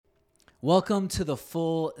Welcome to the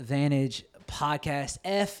Full Vantage Podcast,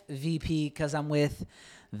 FVP, because I'm with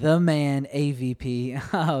the man,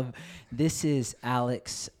 AVP. This is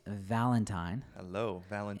Alex Valentine. Hello,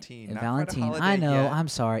 Valentin. Not Valentine, quite a holiday I know, yet. I'm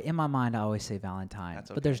sorry. In my mind, I always say Valentine,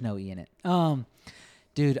 That's but there's okay. no E in it.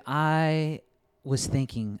 Dude, I was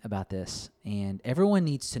thinking about this, and everyone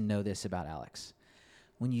needs to know this about Alex.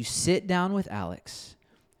 When you sit down with Alex,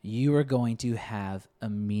 you are going to have a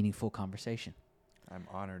meaningful conversation. I'm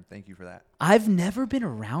honored. Thank you for that. I've never been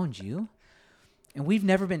around you, and we've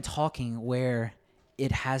never been talking where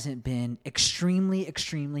it hasn't been extremely,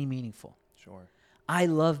 extremely meaningful. Sure. I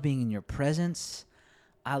love being in your presence.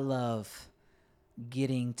 I love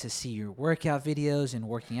getting to see your workout videos and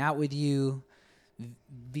working out with you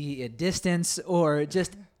via distance, or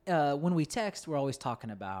just when we text, we're always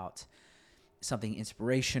talking about something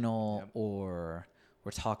inspirational, or we're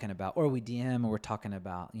talking about, or we DM and we're talking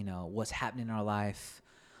about, what's happening in our life,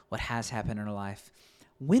 what has happened in our life.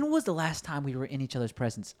 When was the last time we were in each other's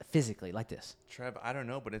presence physically like this? Trev, I don't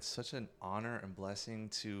know, but it's such an honor and blessing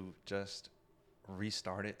to just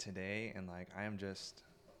restart it today. And I am just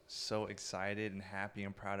so excited and happy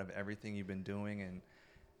and proud of everything you've been doing. And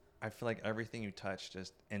I feel like everything you touch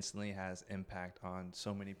just instantly has impact on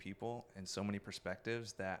so many people and so many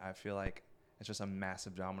perspectives that I feel like it's just a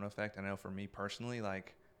massive domino effect. I know for me personally,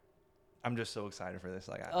 I'm just so excited for this.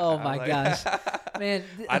 My gosh, man!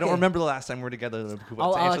 I don't remember the last time we were together. To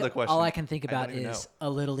answer the question, all I can think about is know. a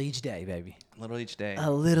little each day, baby. A little each day.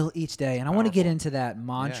 A little each day, and I want to get into that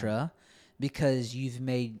mantra because you've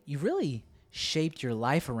really shaped your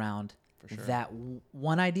life around that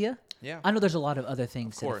one idea. Yeah, I know there's a lot of other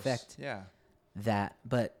things that affect that,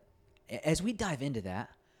 but as we dive into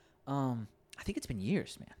that, I think it's been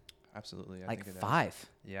years, man. Absolutely. I think it 5.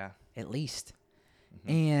 Is. Yeah. At least. Mm-hmm.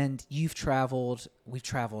 And we've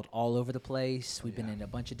traveled all over the place. We've been in a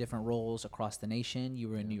bunch of different roles across the nation. You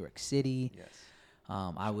were in New York City. Yes.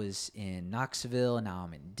 I was in Knoxville, and now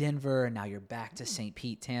I'm in Denver, and now you're back to St.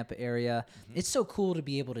 Pete, Tampa area. Mm-hmm. It's so cool to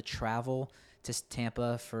be able to travel to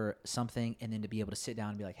Tampa for something and then to be able to sit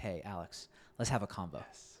down and be like, hey, Alex, let's have a convo.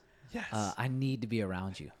 Yes. I need to be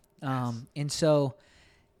around you. Yes. And so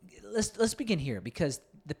let's begin here because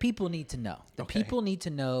the people need to know. The people need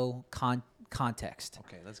to know context.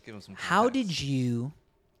 Okay, let's give them some context. How did you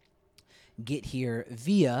get here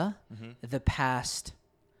via the past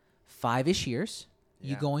 5-ish years?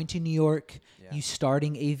 You going to New York, you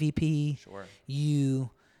starting AVP,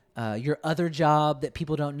 you your other job that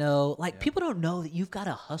people don't know. People don't know that you've got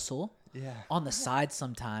to hustle on the side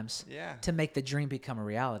sometimes to make the dream become a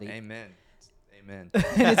reality. Amen.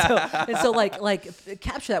 and so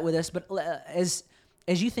capture that with us. But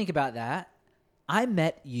as you think about that, I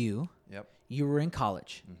met you. Yep. You were in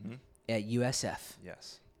college at USF.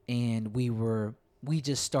 Yes. And we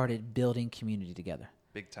just started building community together.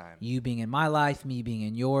 Big time. You being in my life, me being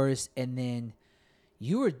in yours, and then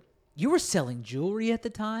you were selling jewelry at the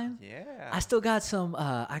time. Yeah. I still got some.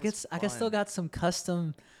 I still got some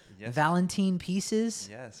custom Valentin pieces.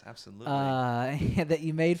 Yes, absolutely. That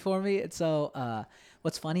you made for me. And so,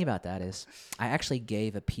 what's funny about that is I actually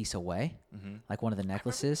gave a piece away, like one of the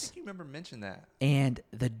necklaces. I think you remember mentioning that. And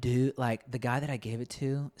the dude, the guy that I gave it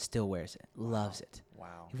to, still wears it, loves it.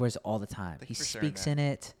 Wow. He wears it all the time. He speaks that. in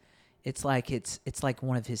it. It's like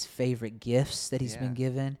one of his favorite gifts that he's been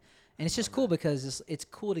given. And it's just cool because it's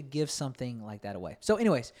cool to give something like that away. So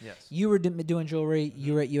anyways, you were doing jewelry.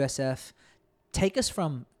 You were at USF. Take us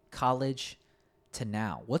from college to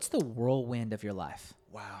now. What's the whirlwind of your life?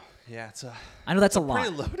 Wow. Yeah, I know that's a lot.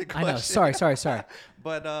 Pretty loaded question. I know. Sorry.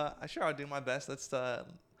 But sure, I'll do my best. Let's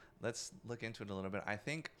look into it a little bit. I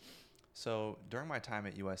think so. During my time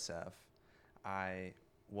at USF, I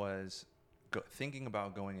was thinking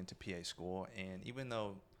about going into PA school, and even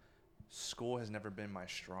though school has never been my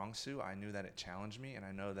strong suit, I knew that it challenged me, and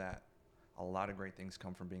I know that a lot of great things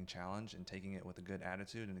come from being challenged and taking it with a good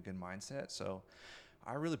attitude and a good mindset. So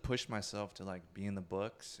I really pushed myself to be in the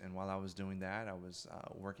books, and while I was doing that, I was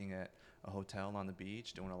working at a hotel on the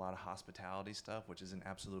beach, doing a lot of hospitality stuff, which is an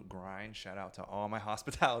absolute grind. Shout out to all my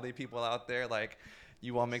hospitality people out there.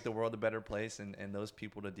 You all make the world a better place, and those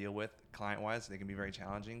people to deal with client-wise, they can be very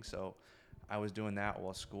challenging. So I was doing that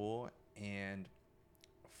while school, and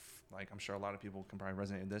I'm sure a lot of people can probably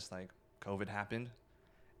resonate with this, COVID happened,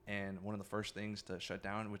 and one of the first things to shut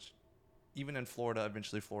down, which even in Florida,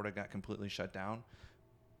 eventually Florida got completely shut down,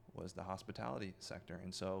 was the hospitality sector.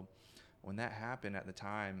 And so when that happened at the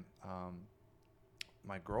time,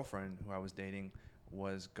 my girlfriend who I was dating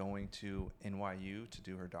was going to NYU to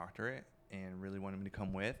do her doctorate and really wanted me to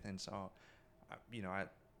come with. And so, I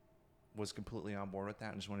was completely on board with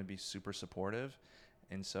that and just wanted to be super supportive.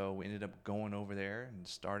 And so we ended up going over there and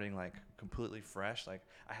starting like completely fresh. Like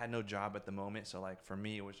I had no job at the moment. So like for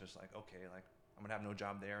me, it was just like, okay, like I'm gonna have no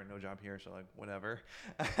job there and no job here. So like whatever.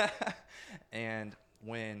 And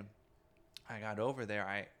when I got over there,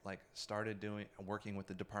 I like started working with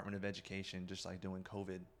the Department of Education, just like doing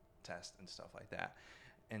COVID tests and stuff like that.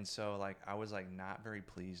 And so like I was like not very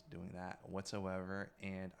pleased doing that whatsoever.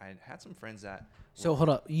 And I had some friends that So hold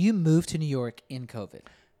up. You moved to New York in COVID.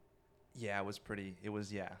 yeah, it was pretty. It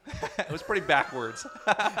was yeah, it was pretty backwards.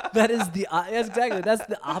 That's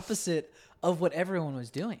the opposite of what everyone was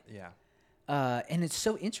doing. Yeah. And it's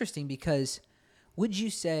so interesting because would you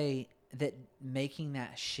say that making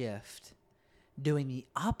that shift, doing the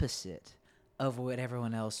opposite of what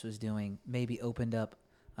everyone else was doing, maybe opened up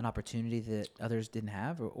an opportunity that others didn't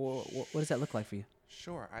have, or what does that look like for you?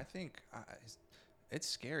 Sure. I think it's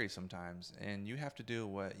scary sometimes, and you have to do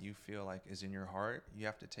what you feel like is in your heart. You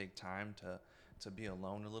have to take time to be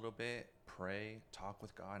alone a little bit, pray, talk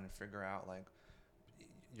with God, and figure out like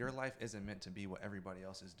your life isn't meant to be what everybody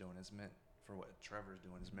else is doing. It's meant for what Trevor's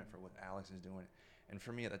doing. It's meant for what Alex is doing. And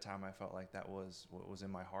for me at the time, I felt like that was what was in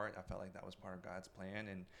my heart. I felt like that was part of God's plan.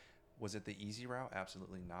 And was it the easy route?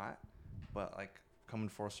 Absolutely not. But like coming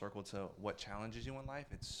full circle to what challenges you in life,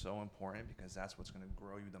 it's so important because that's what's going to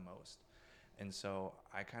grow you the most. And so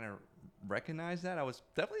I kind of recognized that. I was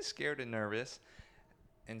definitely scared and nervous.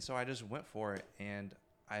 And so I just went for it. And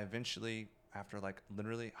I eventually, after like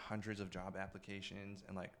literally hundreds of job applications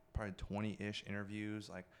and like probably 20-ish interviews,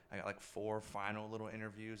 like I got like 4 final little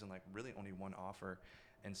interviews and like really only 1 offer.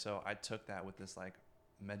 And so I took that with this like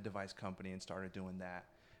med device company and started doing that.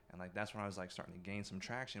 And like that's when I was like starting to gain some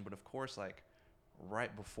traction. But of course, like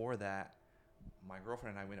right before that, my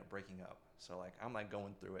girlfriend and I ended up breaking up. So like I'm like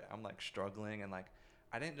going through it. I'm like struggling, and like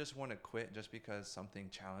I didn't just want to quit just because something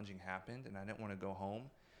challenging happened and I didn't want to go home.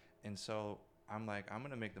 And so I'm like, I'm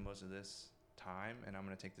going to make the most of this time, and I'm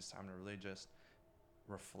going to take this time to really just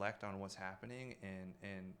reflect on what's happening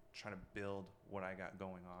and try to build what I got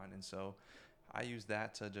going on. And so I used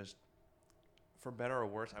that to just, for better or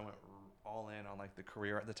worse, I went all in on like the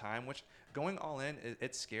career at the time, which going all in,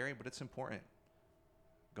 it's scary, but it's important.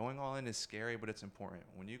 Going all in is scary, but it's important.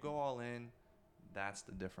 When you go all in, that's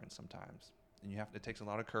the difference sometimes. And it takes a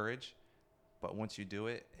lot of courage, but once you do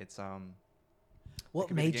it, it What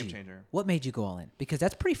can be a made game you? changer. What made you go all in? Because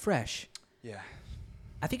that's pretty fresh. Yeah.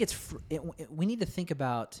 I think we need to think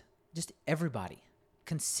about just everybody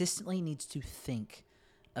consistently needs to think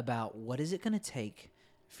about what is it going to take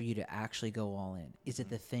for you to actually go all in. Is it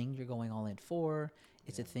the thing you're going all in for?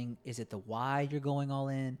 Is it the why you're going all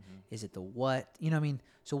in? Is it the what? You know what I mean?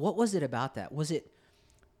 So what was it about that? Was it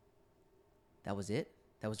that was it?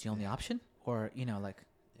 That was the only option? Or, like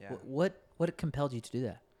Yeah. what compelled you to do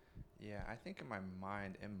that? Yeah, I think in my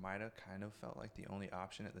mind, it might have kind of felt like the only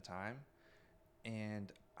option at the time.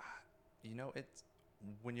 And, it's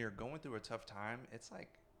when you're going through a tough time, it's like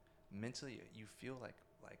mentally you feel like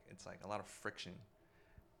it's like a lot of friction.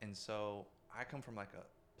 And so I come from like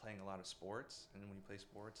playing a lot of sports. And when you play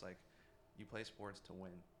sports, like you play sports to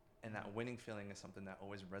win. And that winning feeling is something that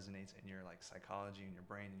always resonates in your like psychology and your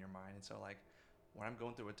brain and your mind. And so like when I'm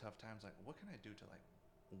going through a tough time, it's like, what can I do to like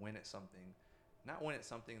win at something? Not win at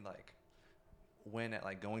something like win at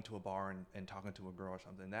like going to a bar and talking to a girl or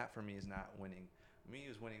something. That for me is not winning. Me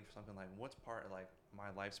is winning for something like what's part of like my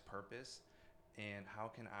life's purpose, and how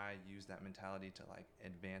can I use that mentality to like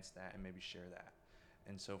advance that and maybe share that.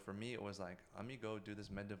 And so for me, it was like, let me go do this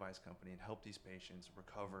med device company and help these patients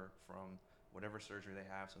recover from whatever surgery they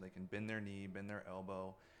have so they can bend their knee, bend their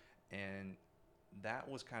elbow. And that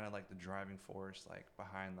was kind of like the driving force like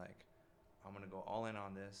behind like, I'm going to go all in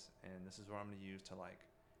on this, and this is what I'm going to use to like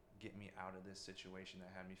get me out of this situation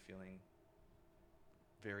that had me feeling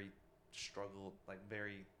very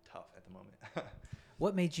very tough at the moment.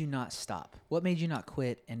 What made you not stop? What made you not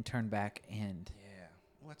quit and turn back and Yeah.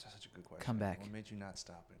 Well, that's such a good question. come back? What made you not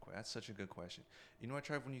stop and quit? That's such a good question. You know what,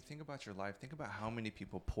 Trev? When you think about your life, think about how many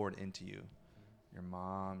people poured into you. Your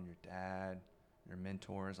mom, your dad, your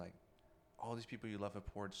mentors, like all these people you love have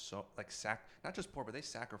poured so like not just pour, but they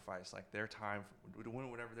sacrifice like their time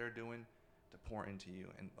doing whatever they're doing to pour into you.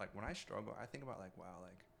 And like when I struggle, I think about like, wow,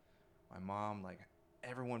 like my mom, like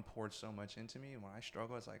everyone poured so much into me. And when I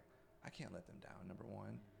struggle, it's like, I can't let them down, number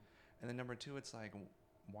one. And then number two, it's like,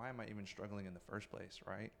 why am I even struggling in the first place,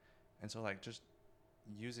 right? And so like just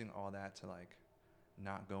using all that to like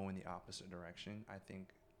not go in the opposite direction, I think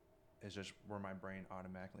is just where my brain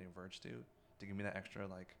automatically reverts to give me that extra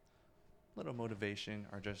like little motivation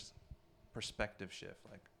or just perspective shift.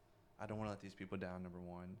 Like I don't want to let these people down, number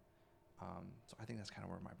one. So I think that's kind of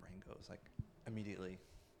where my brain goes, like immediately.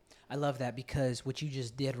 I love that, because what you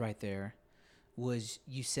just did right there was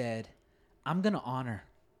you said, I'm going to honor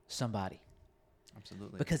somebody.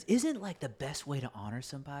 Absolutely. Because isn't like the best way to honor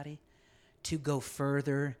somebody to go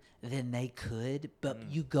further than they could, but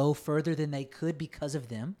you go further than they could because of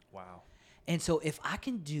them? Wow. And so if I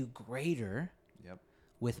can do greater Yep.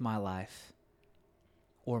 with my life,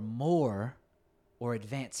 or more, or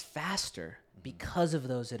advance faster because of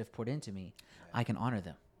those that have poured into me, I can honor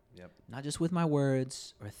them. Yep. Not just with my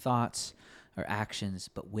words or thoughts or actions,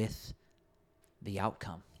 but with the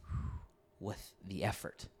outcome, with the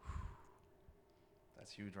effort.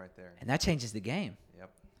 That's huge right there. And that changes the game,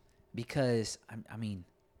 Yep. because, I mean,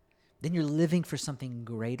 then you're living for something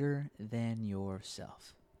greater than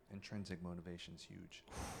yourself. Intrinsic motivation's huge.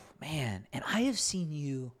 Man, and I've seen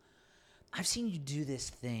you do this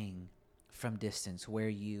thing from distance where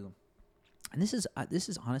you, and this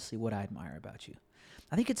is honestly what I admire about you.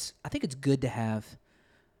 I think it's good to have,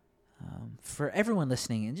 for everyone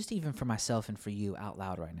listening, and just even for myself and for you out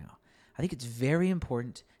loud right now, I think it's very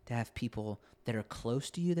important to have people that are close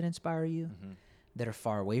to you that inspire you, that are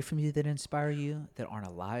far away from you that inspire you, that aren't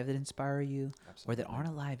alive that inspire you, Absolutely. or that aren't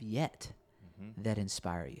alive yet that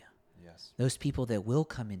inspire you. Yes. Those people that will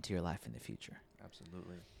come into your life in the future.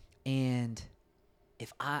 Absolutely. And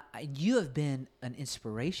you have been an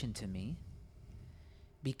inspiration to me,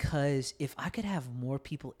 because if I could have more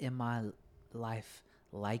people in my life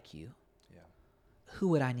like you, who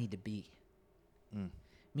would I need to be?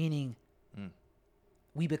 Meaning,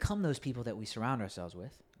 we become those people that we surround ourselves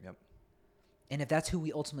with. Yep. And if that's who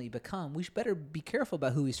we ultimately become, we should better be careful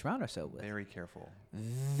about who we surround ourselves with. Very careful.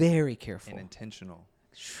 Very careful. And intentional.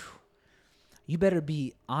 You better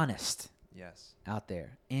be honest. Yes. Out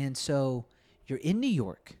there. And so you're in New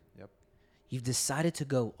York. Yep. You've decided to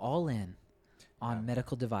go all in on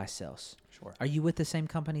medical device sales. Sure. Are you with the same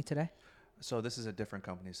company today? So this is a different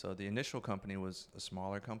company. So the initial company was a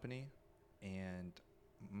smaller company, and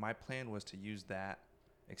my plan was to use that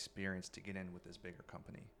experience to get in with this bigger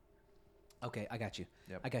company. Okay, I got you.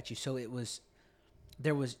 Yep. I got you. So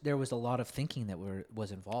there was a lot of thinking that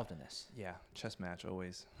was involved in this. Yeah, chess match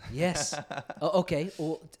always. Yes. Oh, okay.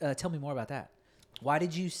 Well, tell me more about that. Why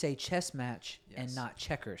did you say chess match and not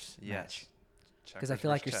checkers match? Because I feel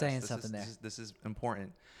like you're saying something there. This is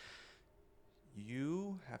important.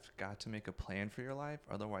 You have got to make a plan for your life,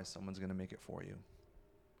 otherwise someone's going to make it for you.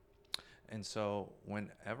 And so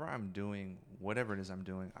whenever I'm doing whatever it is I'm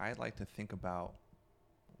doing, I like to think about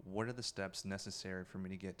what are the steps necessary for me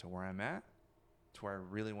to get to where I'm at, to where I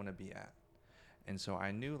really want to be at. And so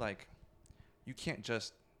I knew, like, you can't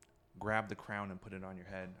just grab the crown and put it on your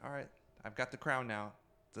head. All right, I've got the crown now.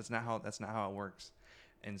 That's not how it works.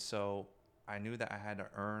 And so I knew that I had to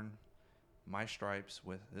earn my stripes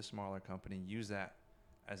with this smaller company, use that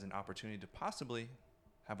as an opportunity to possibly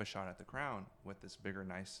have a shot at the crown with this bigger,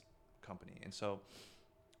 nice company. And so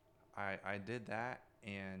I did that,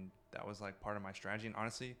 and that was like part of my strategy. And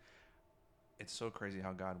honestly, it's so crazy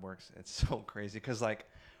how God works. It's so crazy because, like,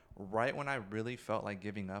 right when I really felt like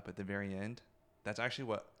giving up at the very end, that's actually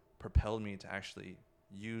what propelled me to actually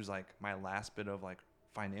use like my last bit of like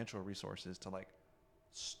financial resources to like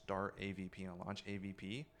start AVP and launch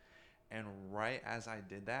AVP. And right as I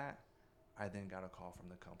did that, I then got a call from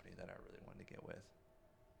the company that I really wanted to get with.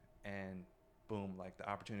 And boom, like the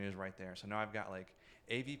opportunity is right there. So now I've got like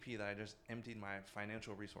AVP that I just emptied my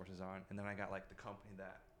financial resources on, and then I got like the company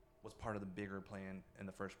that was part of the bigger plan in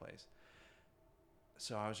the first place.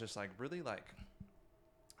 So I was just like really like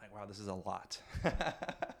wow, this is a lot.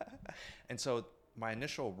 And so my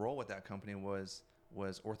initial role with that company was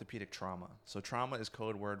orthopedic trauma. So trauma is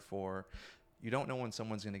code word for you don't know when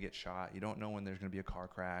someone's going to get shot. You don't know when there's going to be a car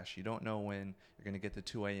crash. You don't know when you're going to get the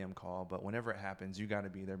 2 a.m. call. But whenever it happens, you got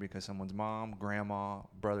to be there because someone's mom, grandma,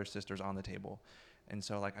 brother, sister's on the table. And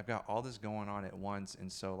so like I've got all this going on at once.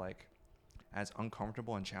 And so like as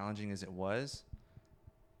uncomfortable and challenging as it was,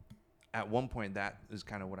 at one point that is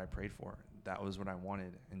kind of what I prayed for. That was what I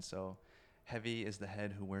wanted. And so heavy is the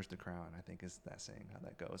head who wears the crown, I think is that saying, how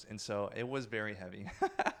that goes. And so it was very heavy.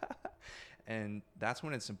 And that's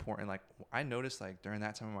when it's important. Like I noticed like during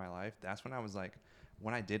that time of my life, that's when I was like,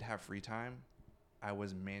 when I did have free time, I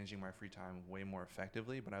was managing my free time way more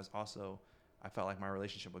effectively. But I felt like my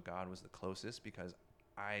relationship with God was the closest because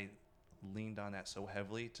I leaned on that so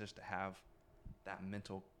heavily just to have that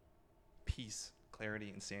mental peace, clarity,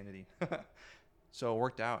 and sanity. So it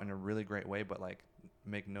worked out in a really great way, but like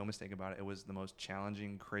make no mistake about it, it was the most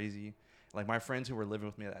challenging, crazy. Like my friends who were living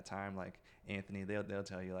with me at that time, like Anthony, they'll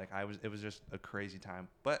tell you like it was just a crazy time,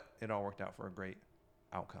 but it all worked out for a great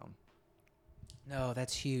outcome. No,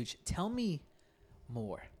 that's huge. Tell me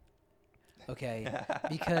more. okay?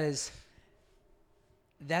 Because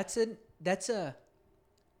that's a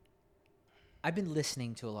I've been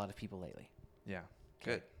listening to a lot of people lately. Yeah.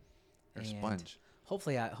 Okay. Good. You're a And sponge.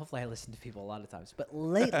 hopefully I listen to people a lot of times. But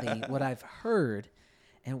lately what I've heard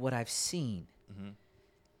and what I've seen Mm-hmm.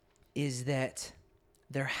 is that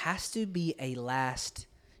there has to be a last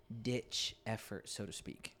ditch effort, so to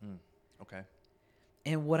speak. Mm. Okay.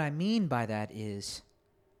 And what I mean by that is,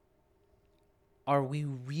 are we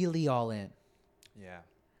really all in? Yeah.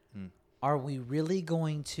 Mm. Are we really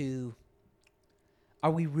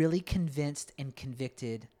are we really convinced and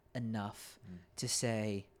convicted enough to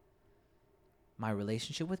say, my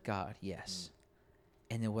relationship with God, yes.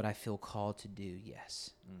 And then what I feel called to do,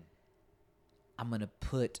 yes. I'm going to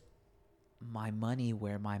put my money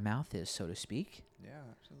where my mouth is, so to speak. Yeah,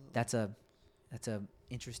 absolutely. That's a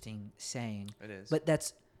interesting saying. It is. But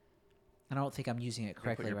I don't think I'm using it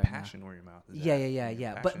correctly put your right passion where your mouth is. now. At,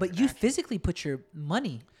 Yeah. passion But is you your action. physically put your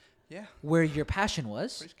money Yeah. where your passion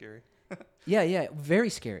was. Pretty scary. Yeah, very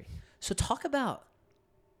scary. So tell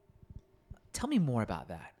me more about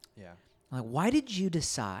that. Yeah. Like, why did you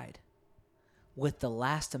decide with the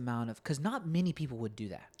last amount of, because not many people would do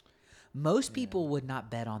that. Most people would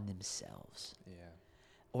not bet on themselves. Yeah.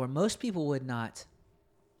 Or most people would not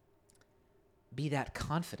be that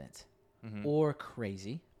confident or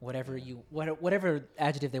crazy, whatever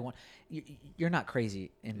adjective they want. You're not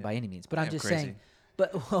crazy by any means, but I'm just saying.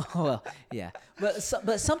 But well, yeah. But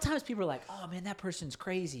sometimes people are like, "Oh man, that person's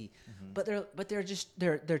crazy," but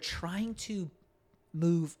they're trying to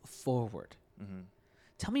move forward.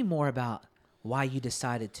 Tell me more about why you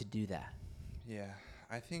decided to do that. Yeah,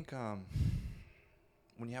 I think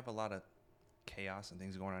when you have a lot of chaos and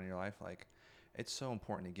things going on in your life, like it's so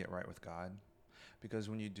important to get right with God, because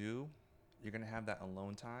when you do, you're gonna have that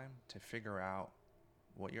alone time to figure out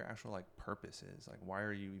what your actual like purpose is. Like, why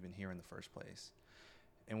are you even here in the first place?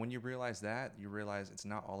 And when you realize that, you realize it's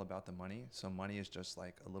not all about the money. So money is just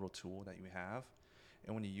like a little tool that you have.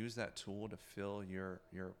 And when you use that tool to fill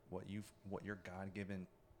what your God-given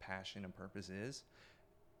passion and purpose is,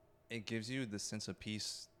 it gives you the sense of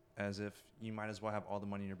peace, as if you might as well have all the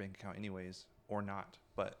money in your bank account anyways, or not.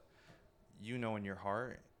 But you know in your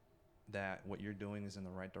heart that what you're doing is in the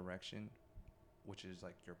right direction, which is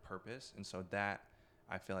like your purpose. And so that,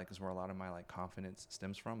 I feel like, is where a lot of my like confidence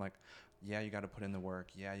stems from. Like, yeah, you got to put in the work.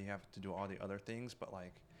 Yeah, you have to do all the other things. But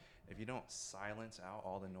like, if you don't silence out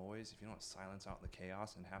all the noise, if you don't silence out the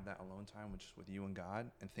chaos and have that alone time, which is with you and God,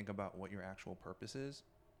 and think about what your actual purpose is,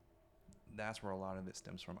 that's where a lot of it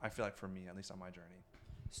stems from. I feel like, for me, at least on my journey.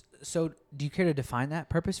 So do you care to define that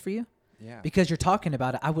purpose for you? Yeah. Because you're talking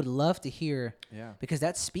about it, I would love to hear. Yeah. Because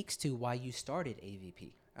that speaks to why you started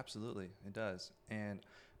AVP. Absolutely, it does. And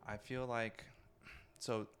I feel like,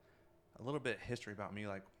 so a little bit history about me,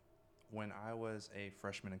 like when I was a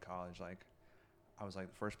freshman in college, like I was like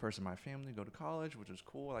the first person in my family to go to college, which was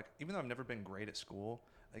cool. Like, even though I've never been great at school,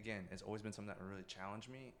 again, it's always been something that really challenged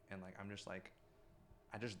me. And like,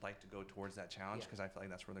 I just like to go towards that challenge because I feel like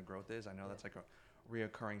that's where the growth is. I know that's like a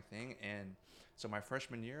reoccurring thing. And so my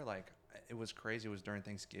freshman year, like, it was crazy. It was during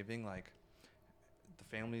Thanksgiving. Like, the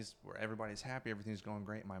families where everybody's happy, everything's going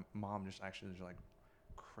great. My mom just like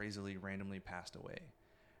crazily randomly passed away.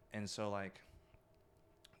 And so like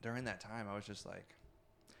during that time, I was just like,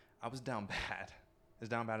 I was down bad, as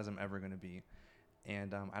down bad as I'm ever going to be.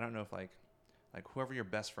 And I don't know if like whoever your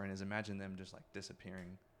best friend is, imagine them just like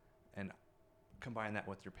disappearing, and combine that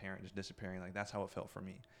with your parent just disappearing. Like, that's how it felt for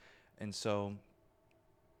me. And so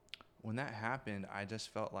when that happened, I just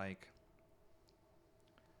felt like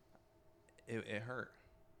it hurt.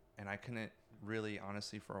 And I couldn't really,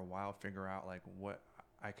 honestly, for a while, figure out like what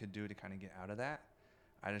I could do to kind of get out of that.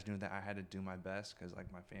 I just knew that I had to do my best because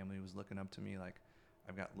like my family was looking up to me. Like,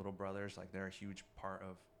 I've got little brothers, like they're a huge part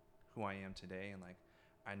of who I am today. And like,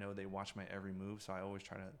 I know they watch my every move. So I always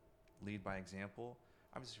try to lead by example,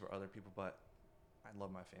 obviously for other people, but I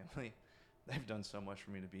love my family. They've done so much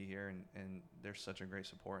for me to be here, and they're such a great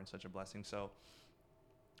support and such a blessing. So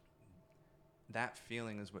that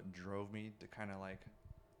feeling is what drove me to kind of like,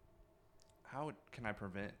 how can I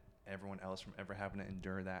prevent everyone else from ever having to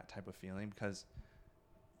endure that type of feeling? Because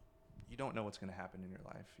you don't know what's going to happen in your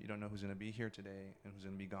life. You don't know who's going to be here today and who's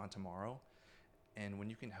going to be gone tomorrow. And when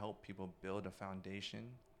you can help people build a foundation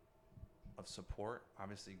of support,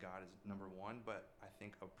 obviously God is number one, but I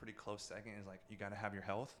think a pretty close second is like, you got to have your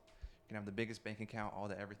health. You can have the biggest bank account, all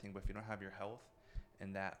the everything, but if you don't have your health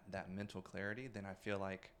and that mental clarity, then I feel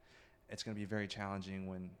like it's going to be very challenging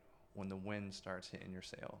when the wind starts hitting your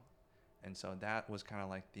sail. And so that was kind of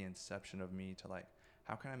like the inception of me to like,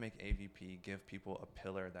 how can I make AVP give people a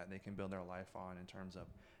pillar that they can build their life on in terms of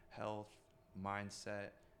health, mindset,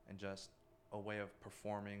 and just a way of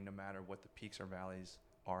performing no matter what the peaks or valleys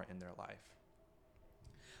are in their life.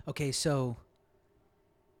 Okay, so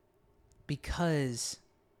because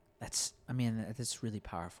that's really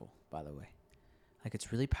powerful, by the way. Like,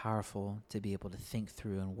 it's really powerful to be able to think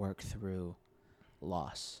through and work through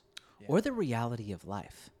loss or the reality of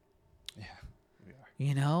life. Yeah, we are.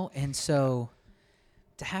 You know? And so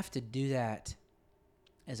to have to do that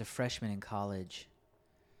as a freshman in college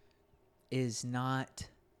is not,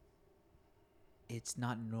 it's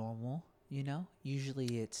not normal, you know?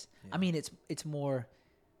 Usually it's, I mean, it's more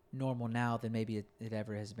normal now than maybe it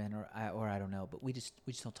ever has been, or I don't know, but we just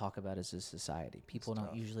don't talk about it as a society. People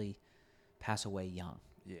don't usually pass away young.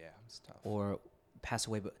 Yeah, it's tough. Or pass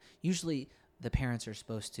away, but usually the parents are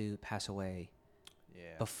supposed to pass away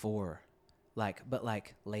before, but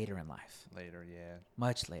later in life. Later, yeah.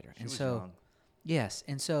 Much later. She was young. Yes.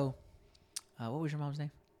 And so, what was your mom's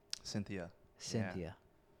name? Cynthia. Yeah.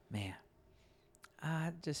 Man,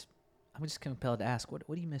 I'm just compelled to ask, what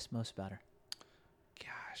do you miss most about her?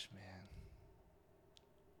 Gosh, man.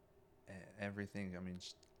 Everything. I mean,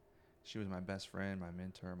 she was my best friend, my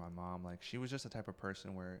mentor, my mom. Like, she was just the type of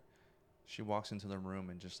person where she walks into the room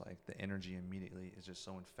and just like the energy immediately is just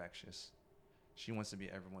so infectious. She wants to be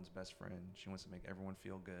everyone's best friend. She wants to make everyone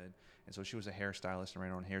feel good. And so she was a hairstylist and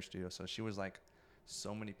ran her own hair studio. So she was like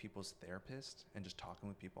so many people's therapist and just talking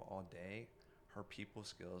with people all day. Her people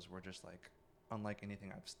skills were just like unlike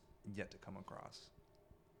anything I've yet to come across.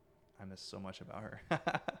 I miss so much about her.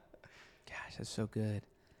 Gosh, that's so good.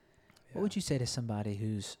 Yeah. What would you say to somebody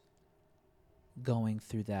who's going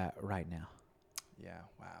through that right now? Yeah,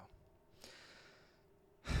 wow.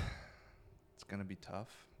 It's going to be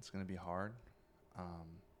tough. It's going to be hard.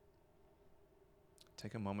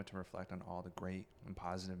 Take a moment to reflect on all the great and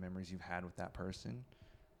positive memories you've had with that person,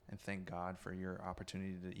 and thank God for your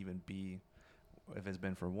opportunity to even be, if it's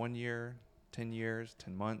been for 1 year, 10 years,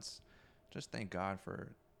 10 months, just thank God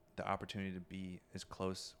for the opportunity to be as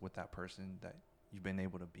close with that person that you've been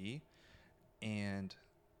able to be, and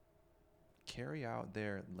carry out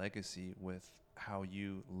their legacy with how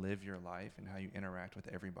you live your life and how you interact with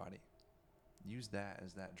everybody. Use that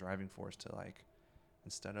as that driving force to, like,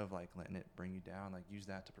 instead of like letting it bring you down, like use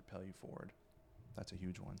that to propel you forward. That's a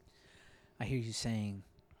huge one. I hear you saying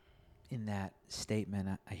in that statement,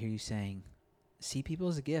 I hear you saying, see people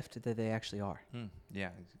as a gift that they actually are. Yeah,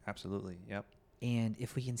 absolutely. Yep. And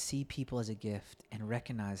if we can see people as a gift and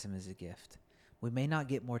recognize them as a gift, we may not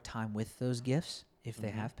get more time with those gifts if they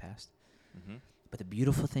have passed. But the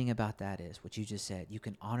beautiful thing about that is what you just said. You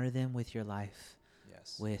can honor them with your life,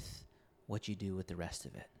 with what you do with the rest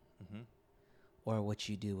of it, or what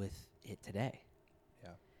you do with it today. Yeah.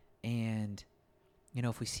 And, you know,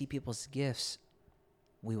 if we see people's gifts,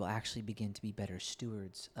 we will actually begin to be better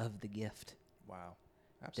stewards of the gift. Wow.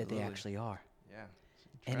 Absolutely. That they actually are. Yeah.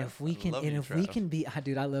 Trev, and if we can be,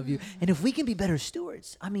 dude, I love you. And if we can be better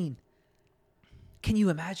stewards, I mean, can you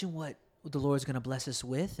imagine what the Lord's going to bless us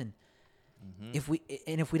with? And if we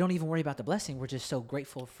don't even worry about the blessing, we're just so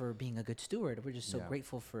grateful for being a good steward. We're just so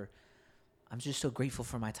grateful I'm just so grateful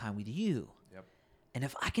for my time with you. Yep. And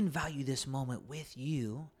if I can value this moment with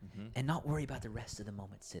you and not worry about the rest of the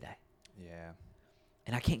moments today. Yeah.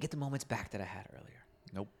 And I can't get the moments back that I had earlier.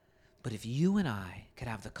 Nope. But if you and I could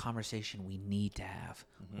have the conversation we need to have,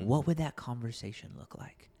 what would that conversation look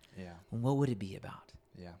like? Yeah. And what would it be about?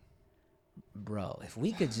 Yeah. Bro, if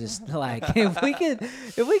we could just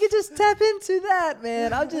if we could just tap into that,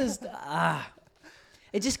 man, I'll just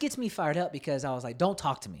it just gets me fired up because I was like, "Don't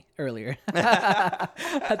talk to me" earlier.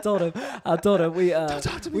 I told him don't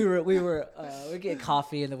talk to me. we were getting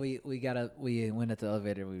coffee and then we went at the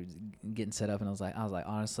elevator. We were getting set up and I was like,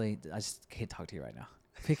 honestly, I just can't talk to you right now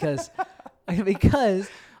because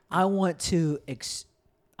I want to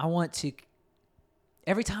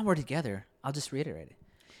every time we're together, I'll just reiterate it.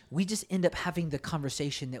 We just end up having the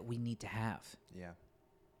conversation that we need to have. Yeah.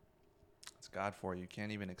 It's God for you. You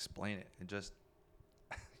can't even explain it.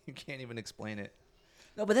 You can't even explain it.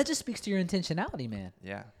 No, but that just speaks to your intentionality, man.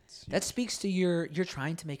 Yeah. That speaks to you're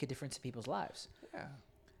trying to make a difference in people's lives. Yeah.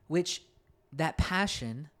 Which that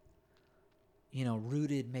passion, you know,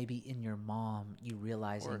 rooted maybe in your mom, you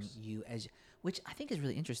realizing you as, which I think is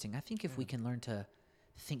really interesting. I think if we can learn to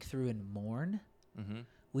think through and mourn,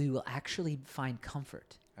 we will actually find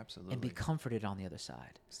comfort. Absolutely. And be comforted on the other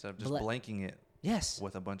side. Instead of just blanking it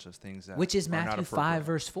with a bunch of things that which is are Matthew not 5,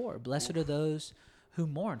 verse 4. Blessed are those who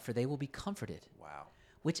mourn, for they will be comforted. Wow.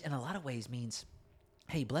 Which in a lot of ways means,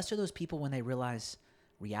 hey, blessed are those people when they realize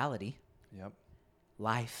reality,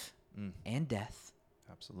 life, and death.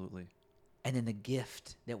 Absolutely. And then the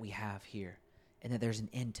gift that we have here, and that there's an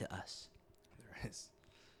end to us. It's,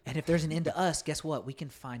 And if there's an end to us, guess what? We can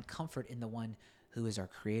find comfort in the one who is our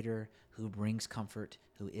creator, who brings comfort,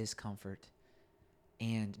 who is comfort.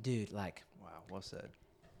 And dude, like, wow, well said.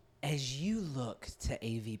 as you look to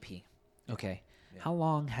AVP, okay, Yeah. how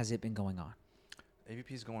long has it been going on?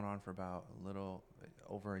 AVP is going on for about a little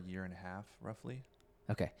over a year and a half, roughly.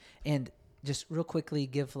 Okay. And just real quickly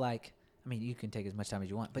give like, I mean, you can take as much time as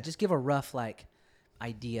you want, but Yeah. just give a rough like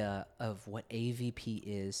idea of what AVP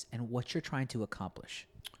is and what you're trying to accomplish.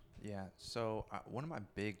 Yeah. So one of my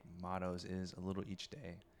big mottos is a little each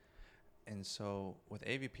day. And so with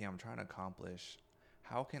AVP, I'm trying to accomplish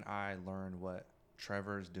how can I learn what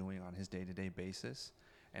Trevor is doing on his day-to-day basis,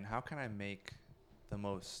 and how can I make the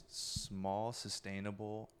most small,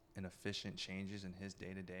 sustainable, and efficient changes in his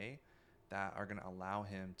day-to-day that are going to allow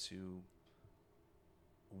him to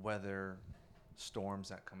weather storms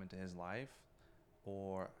that come into his life,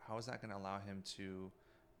 or how is that going to allow him to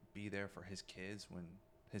be there for his kids when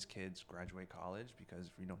his kids graduate college, because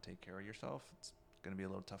if you don't take care of yourself, it's going to be a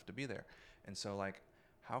little tough to be there. And so like,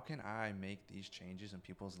 how can I make these changes in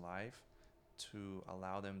people's life to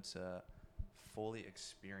allow them to fully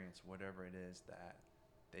experience whatever it is that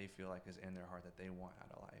they feel like is in their heart that they want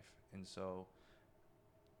out of life? And so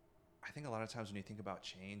I think a lot of times when you think about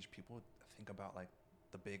change, people think about like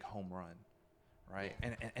the big home run, right?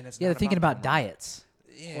 And it's Yeah, not they're thinking about about diets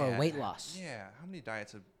or yeah, weight loss. Yeah, how many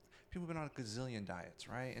diets have people been on a gazillion diets,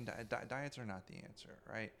 right? And diets are not the answer,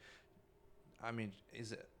 right? I mean,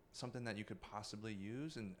 is it something that you could possibly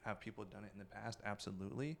use, and have people done it in the past?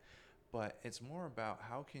 Absolutely. But it's more about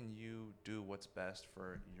how can you do what's best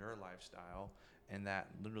for your lifestyle, and that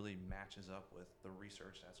literally matches up with the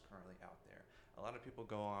research that's currently out there. A lot of people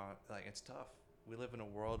go on, like, it's tough. We live in a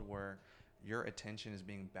world where your attention is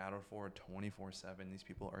being battled for 24/7. These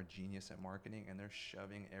people are genius at marketing, and they're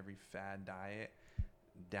shoving every fad diet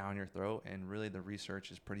down your throat, and really the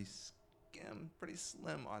research is pretty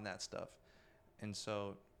slim on that stuff. And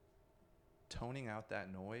so toning out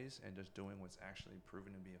that noise and just doing what's actually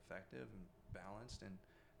proven to be effective and balanced, and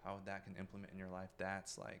how that can implement in your life,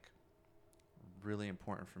 that's like really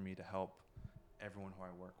important for me to help everyone who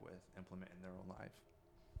I work with implement in their own life.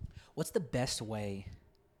 What's the best way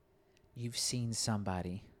you've seen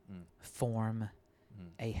somebody form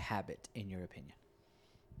a habit, in your opinion?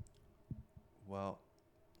 Well,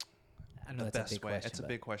 I know that's a big question. It's a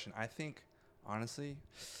big question. I think, honestly,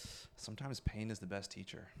 sometimes pain is the best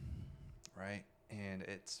teacher, right? And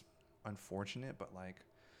it's unfortunate, but like,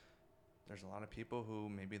 there's a lot of people who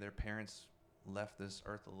maybe their parents left this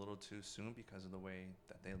earth a little too soon because of the way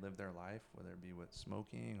that they live their life, whether it be with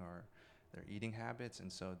smoking or their eating habits.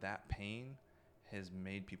 And so that pain has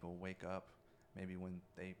made people wake up maybe when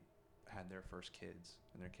they had their first kids,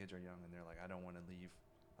 and their kids are young, and they're like, I don't want to leave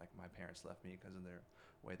like my parents left me because of their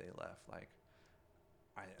way they left. Like,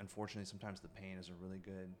 unfortunately, sometimes the pain is a really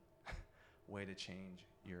good way to change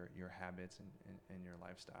your habits and your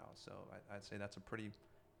lifestyle. So I'd say that's a pretty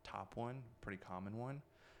top one, pretty common one.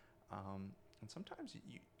 And sometimes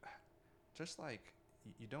you just like,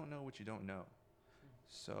 you don't know what you don't know.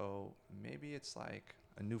 So maybe it's like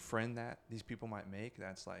a new friend that these people might make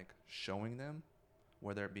that's like showing them,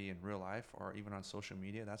 whether it be in real life or even on social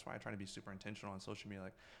media. That's why I try to be super intentional on social media.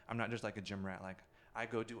 Like, I'm not just like a gym rat. Like, I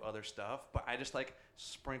go do other stuff, but I just like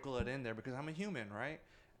sprinkle it in there because I'm a human, right?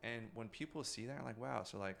 And when people see that, like, wow,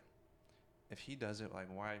 so like, if he does it, like,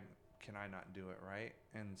 why can I not do it, right?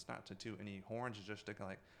 And it's not to toot any horns, it's just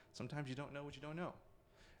like, sometimes you don't know what you don't know.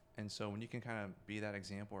 And so when you can kind of be that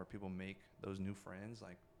example where people make those new friends,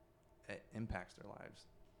 like, it impacts their lives.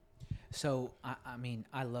 So, I mean,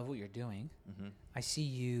 I love what you're doing. Mm-hmm. I see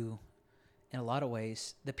you in a lot of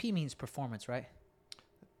ways. The P means performance, right?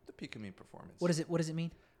 The P can mean performance. What does it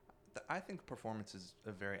mean? I think performance is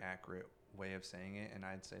a very accurate way of saying it, and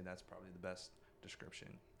I'd say that's probably the best description.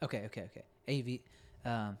 Okay.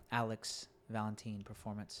 AV, Alex, Valentin,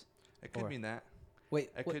 performance. It could mean that. Wait.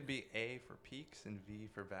 It could be A for peaks and V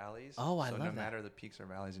for valleys. Oh, I love that. So no matter the peaks or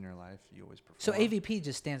valleys in your life, you always perform. So AVP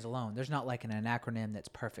just stands alone. There's not like an acronym that's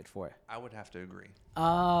perfect for it. I would have to agree.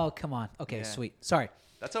 Oh, come on. Okay, Yeah. Sweet. Sorry.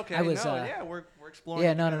 That's okay. I was, yeah, we're exploring.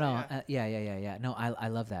 Yeah, no. Yeah. No, I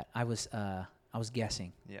love that. I was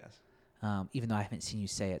guessing. Yes. Even though I haven't seen you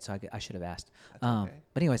say it, so I should have asked. That's okay.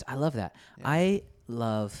 But anyways, I love that. Yeah. I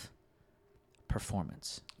love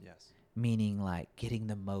performance. Yes. Meaning like getting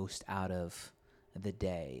the most out of the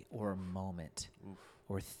day or a moment. Oof.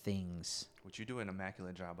 Or things. Which you do an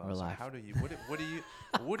immaculate job of. Or So life. how do you?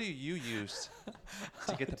 What do you use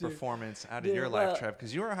to get the Dude. performance out of your life, Trev?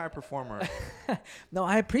 Because you are a high performer. No,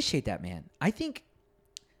 I appreciate that, man. I think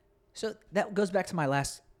so. That goes back to my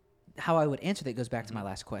last how I would answer that goes back to my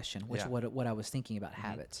last question, which Yeah. what I was thinking about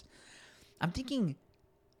habits. I'm thinking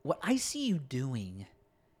what I see you doing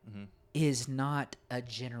is not a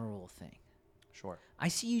general thing. Sure. I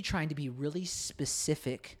see you trying to be really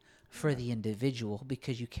specific for the individual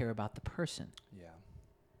because you care about the person. Yeah.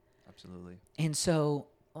 Absolutely. And so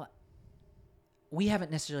we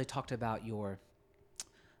haven't necessarily talked about your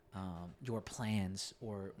plans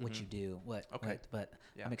or what you do. But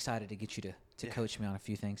Yeah. I'm excited to get you to coach me on a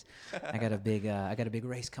few things. I got a big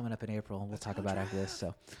race coming up in April, and we'll talk about after this. So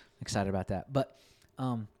I'm excited about that. But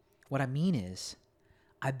what I mean is,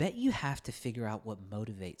 I bet you have to figure out what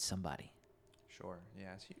motivates somebody. Sure.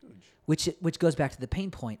 Yeah, it's huge. Which goes back to the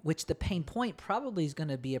pain point, which the pain point probably is going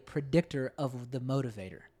to be a predictor of the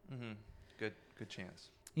motivator. Good chance.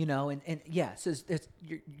 You know, and yeah, so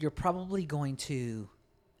you're probably going to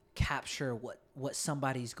capture what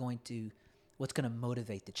somebody's what's going to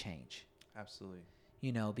motivate the change. Absolutely.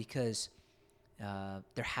 You know, because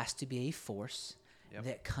there has to be a force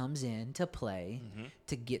that comes into play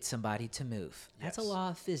to get somebody to move. That's a law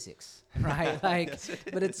of physics, right? Like, Yes,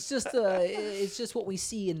 but it's just what we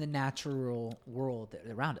see in the natural world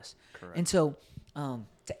around us. Correct. And so,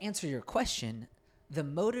 to answer your question, the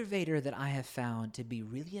motivator that I have found to be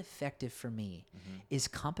really effective for me is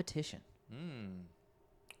competition.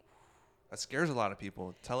 That scares a lot of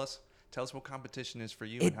people. Tell us what competition is for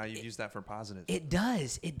you and how you use that for positive. It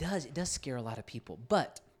does scare a lot of people.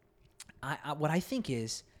 But what I think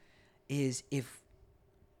is if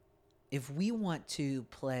we want to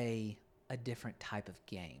play a different type of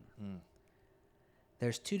game,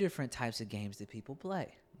 there's two different types of games that people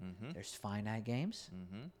play. There's finite games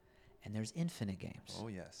and there's infinite games. Oh,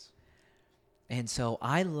 yes. And so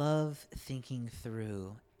I love thinking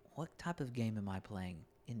through what type of game am I playing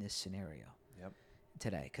in this scenario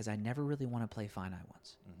today, because I never really want to play finite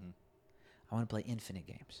ones. I want to play infinite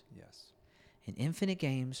games. Yes. And infinite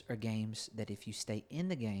games are games that if you stay in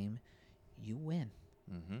the game, you win.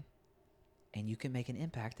 And you can make an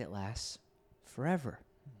impact that lasts forever.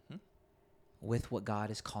 With what God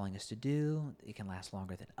is calling us to do, it can last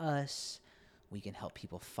longer than us. We can help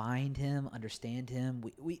people find him, understand him.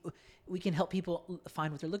 We can help people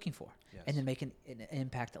find what they're looking for, and then make an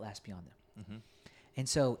impact that lasts beyond them. And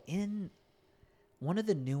so one of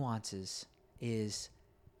the nuances is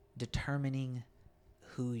determining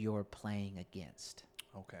who you're playing against.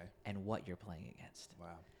 Okay. And what you're playing against. Wow.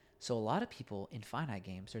 So a lot of people in finite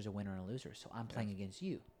games, there's a winner and a loser. So I'm playing against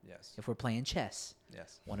you. Yes. If we're playing chess,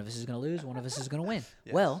 one of us is going to lose, one of us is going to win.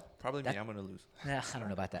 Yes. Well, probably me. I'm going to lose. I don't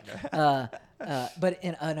know about that. But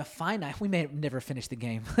in a finite, we may never finish the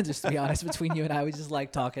game. Just to be honest, between you and I, we just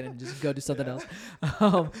like talking and just go do something else.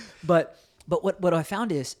 But what I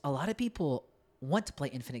found is a lot of people want to play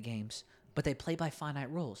infinite games, but they play by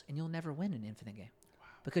finite rules, and you'll never win an infinite game.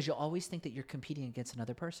 Because you'll always think that you're competing against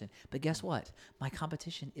another person. But guess what? My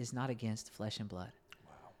competition is not against flesh and blood,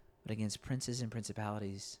 but against princes and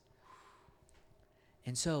principalities.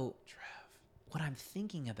 And so what I'm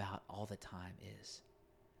thinking about all the time is,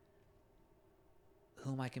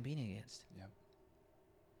 who am I competing against?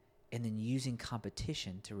 And then using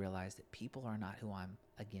competition to realize that people are not who I'm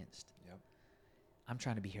against. I'm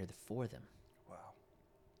trying to be here for them. Wow.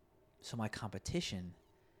 So my competition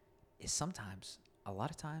is a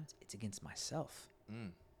lot of times, it's against myself.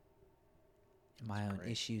 And my own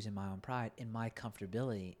issues and my own pride and my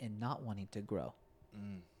comfortability and not wanting to grow.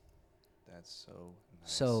 That's so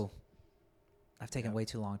nice. So I've taken way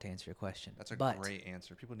too long to answer your question. That's a great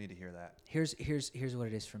answer. People need to hear that. Here's what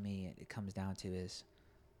it is for me. It comes down to is,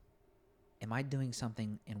 am I doing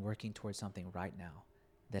something and working towards something right now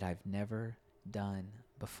that I've never done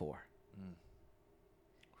before?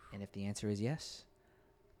 And if the answer is yes,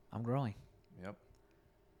 I'm growing.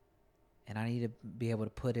 And I need to be able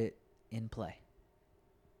to put it in play,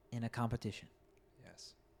 in a competition,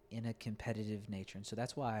 in a competitive nature. And so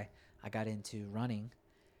that's why I got into running,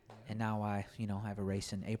 and now I have a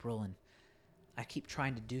race in April, and I keep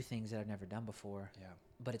trying to do things that I've never done before.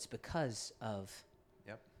 But it's because of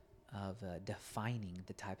defining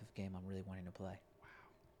the type of game I'm really wanting to play. Wow.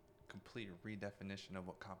 Complete redefinition of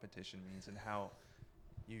what competition means and how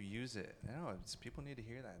you use it. People need to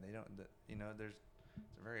hear that. They don't. There's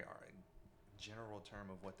a very general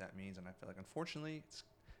term of what that means, and I feel like unfortunately it's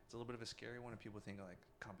a little bit of a scary one, and people think like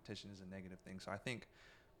competition is a negative thing. So I think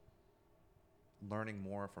learning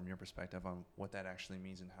more from your perspective on what that actually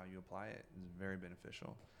means and how you apply it is very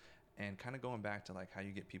beneficial. And kind of going back to like how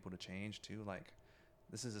you get people to change too, like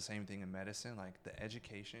this is the same thing in medicine. Like the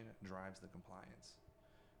education drives the compliance.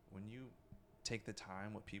 When you take the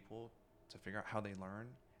time with people to figure out how they learn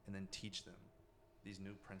and then teach them these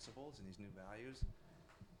new principles and these new values,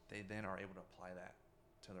 they then are able to apply that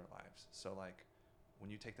to their lives. So like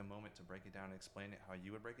when you take the moment to break it down and explain it how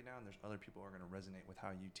you would break it down, there's other people who are going to resonate with how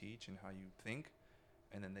you teach and how you think,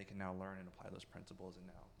 and then they can now learn and apply those principles, and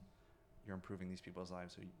now you're improving these people's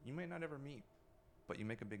lives who you may not ever meet, but you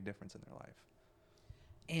make a big difference in their life.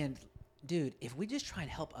 And dude, if we just try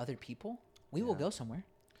and help other people, we will go somewhere.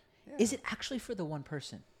 Yeah. Is it actually for the one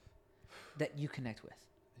person that you connect with?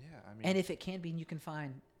 Yeah, I mean, And if it can be, and you can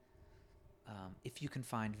find, if you can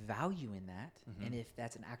find value in that, and if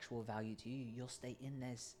that's an actual value to you, you'll stay in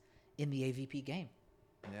the AVP game.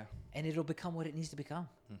 Yeah. And it'll become what it needs to become.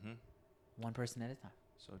 Mm-hmm. One person at a time.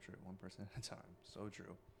 So true. One person at a time. So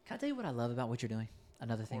true. Can I tell you what I love about what you're doing?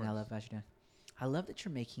 Another thing I love about what you're doing. I love that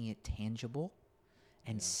you're making it tangible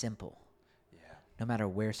and simple. Yeah. No matter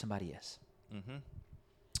where somebody is. Mm-hmm.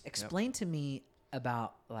 Explain to me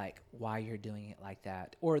about like why you're doing it like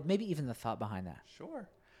that, or maybe even the thought behind that. Sure.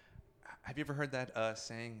 Have you ever heard that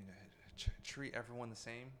saying, treat everyone the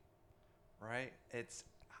same? Right? It's,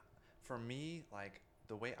 for me, like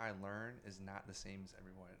the way I learn is not the same as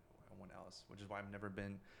everyone else, which is why I've never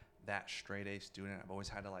been that straight A student. I've always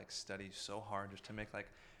had to like study so hard just to make like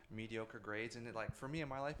mediocre grades. And it, like for me in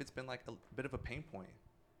my life, it's been like a bit of a pain point.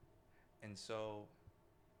 And so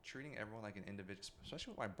treating everyone like an individual,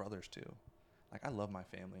 especially with my brothers too. Like I love my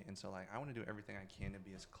family. And so like I want to do everything I can to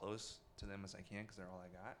be as close to them as I can because they're all I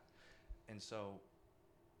got. And so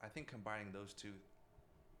I think combining those two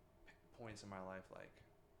points in my life, like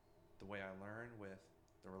the way I learn with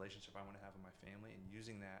the relationship I want to have with my family, and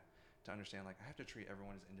using that to understand like I have to treat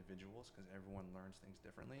everyone as individuals because everyone learns things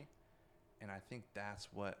differently. And I think that's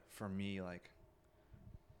what for me like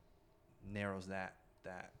narrows that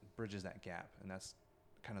bridges that gap. And that's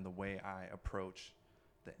kind of the way I approach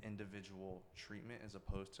the individual treatment as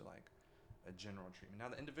opposed to like a general treatment. Now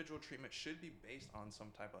the individual treatment should be based on some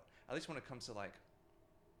type of, at least when it comes to like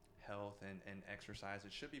health and exercise,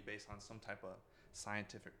 it should be based on some type of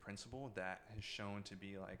scientific principle that has shown to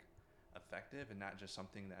be like effective, and not just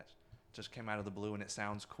something that just came out of the blue and it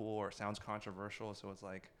sounds cool or it sounds controversial, so it's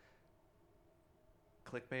like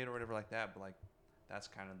clickbait or whatever like that. But like that's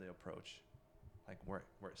kind of the approach, like where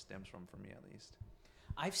it stems from for me at least.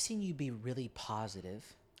 I've seen you be really positive.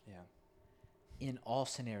 Yeah. In all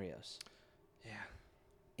scenarios.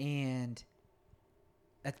 Yeah. And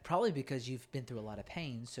that's probably because you've been through a lot of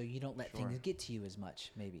pain, so you don't let things get to you as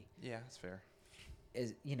much, maybe. Yeah, that's fair.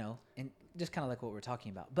 As you know, and just kind of like what we're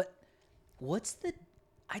talking about. But what's the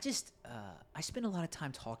I spend a lot of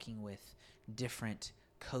time talking with different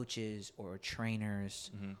coaches or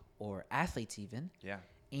trainers or athletes even. Yeah.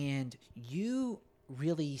 And you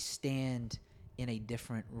really stand in a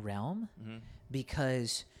different realm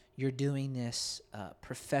because you're doing this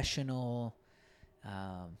professional.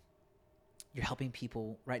 You're helping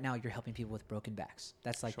people right now. You're helping people with broken backs.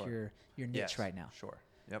 That's like your niche right now. Sure.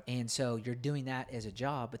 Yep. And so you're doing that as a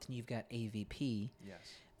job, but then you've got AVP.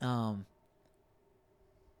 Yes.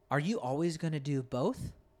 Are you always going to do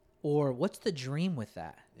both, or what's the dream with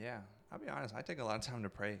that? Yeah, I'll be honest. I take a lot of time to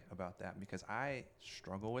pray about that because I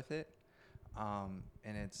struggle with it,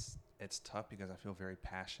 and it's tough because I feel very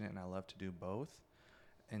passionate and I love to do both,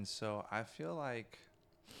 and so I feel like,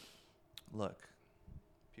 look,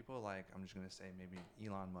 people like, I'm just gonna say maybe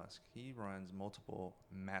Elon Musk. He runs multiple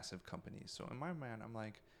massive companies. So in my mind, I'm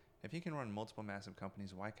like, if he can run multiple massive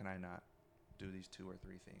companies, why can I not do these 2 or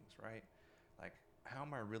 3 things, right? Like, how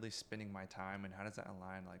am I really spending my time, and how does that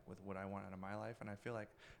align like with what I want out of my life? And I feel like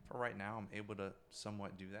for right now, I'm able to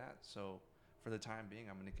somewhat do that. So for the time being,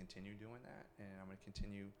 I'm going to continue doing that, and I'm going to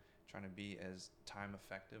continue trying to be as time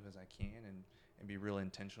effective as I can, and be real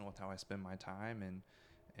intentional with how I spend my time.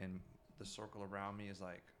 And the circle around me is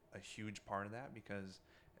like a huge part of that, because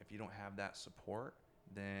if you don't have that support,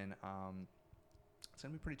 then it's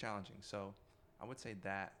going to be pretty challenging. So I would say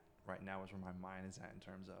that right now is where my mind is at in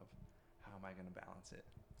terms of how am I going to balance it.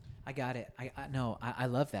 I got it. I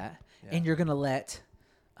love that. Yeah. And you're going to let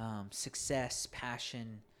success,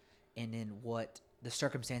 passion, and then what the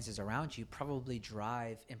circumstances around you probably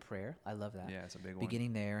drive in prayer. I love that. Yeah, it's a big one.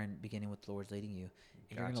 Beginning there and beginning with the Lord's leading you.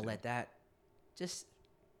 And you're going to let that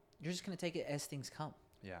you're just going to take it as things come.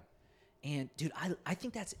 Yeah. And dude, I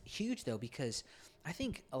think that's huge though, because I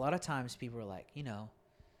think a lot of times people are like,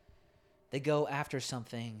 they go after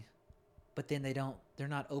something, but then they're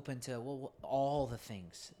not open to, all the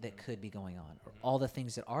things that could be going on, or all the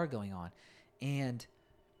things that are going on. And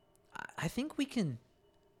I think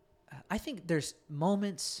I think there's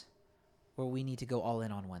moments where we need to go all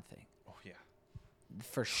in on one thing. Oh yeah.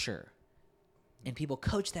 For sure. And people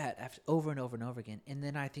coach that over and over and over again. And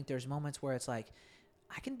then I think there's moments where it's like,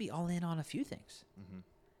 I can be all in on a few things.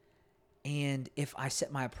 And if I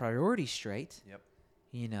set my priorities straight, Yep.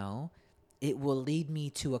 you know, it will lead me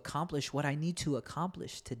to accomplish what I need to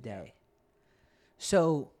accomplish today.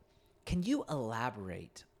 So, can you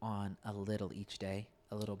elaborate on a little each day,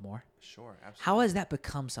 a little more? Sure. How Absolutely. has that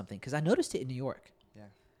become something? Because I noticed it in New York. Yeah.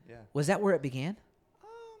 Yeah. Was that where it began? Um.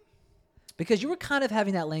 Because you were kind of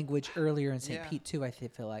having that language earlier in St. Yeah. Pete too,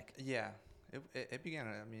 feel like. Yeah. It began.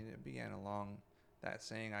 I mean, it began along that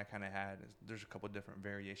saying I kind of had. There's a couple different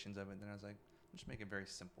variations of it. Then I was like, just make it very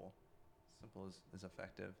simple. Simple is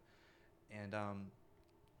effective. And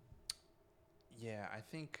yeah, I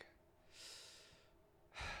think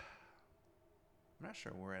I'm not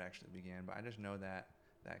sure where it actually began, but I just know that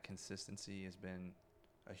that consistency has been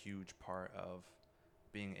a huge part of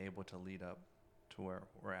being able to lead up to where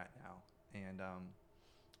we're at now. And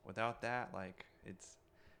without that, like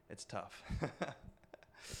it's tough.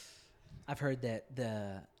 I've heard that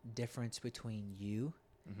the difference between you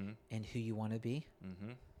Mhm. and who you want to be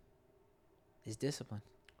Mhm. is discipline.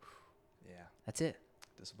 Yeah, That's it.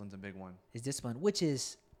 discipline's a big one. Is discipline, which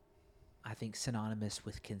is, I think, synonymous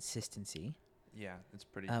with consistency. Yeah, it's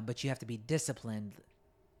pretty. But you have to be disciplined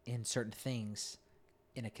in certain things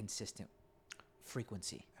in a consistent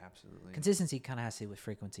frequency. Absolutely. Consistency kind of has to do with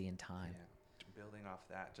frequency and time. Yeah. Building off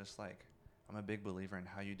that, just like I'm a big believer in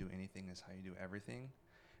how you do anything is how you do everything.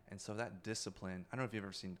 And so that discipline, I don't know if you've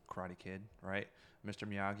ever seen Karate Kid, right? Mr.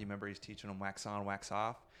 Miyagi, remember he's teaching him wax on, wax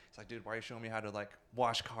off. It's like, dude, why are you showing me how to like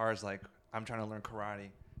wash cars? Like I'm trying to learn karate.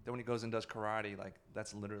 Then when he goes and does karate, like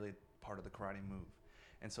that's literally part of the karate move.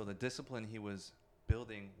 And so the discipline he was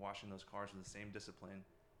building, washing those cars, was the same discipline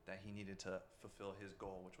that he needed to fulfill his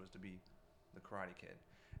goal, which was to be the Karate Kid.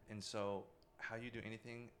 And so how you do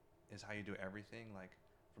anything is how you do everything. Like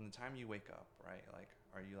from the time you wake up, right? Like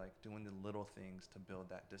are you like doing the little things to build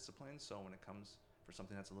that discipline? So when it comes for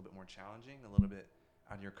something that's a little bit more challenging, a little bit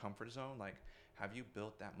out of your comfort zone, like have you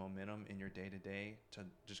built that momentum in your day to day to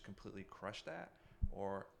just completely crush that?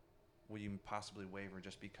 Or will you possibly waver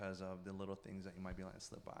just because of the little things that you might be letting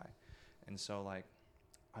slip by? And so like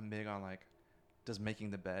I'm big on like, does making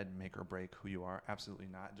the bed make or break who you are? Absolutely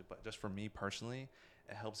not. But just for me personally,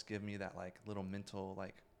 it helps give me that like little mental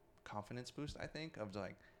like confidence boost, I think, of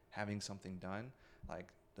like having something done. Like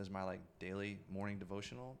does my like daily morning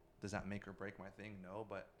devotional, does that make or break my thing? No,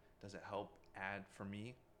 but does it help add for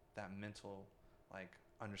me that mental like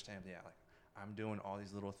understanding? Yeah, like I'm doing all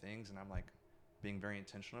these little things and I'm like being very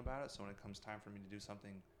intentional about it. So when it comes time for me to do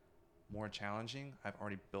something more challenging, I've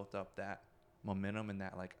already built up that momentum and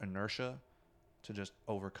that like inertia to just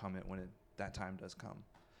overcome it when that time does come.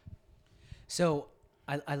 So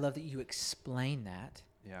I love that you explain that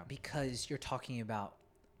Yeah. because you're talking about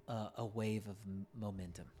a wave of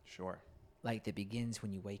momentum. Sure. Like that begins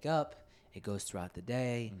when you wake up, it goes throughout the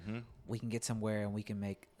day. Mm-hmm. We can get somewhere and we can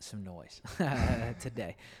make some noise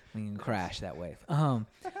today. We can Yes. crash that wave.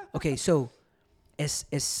 Okay, so as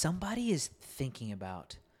somebody is thinking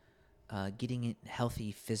about getting in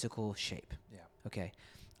healthy physical shape, Yeah. okay,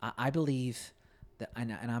 I believe that,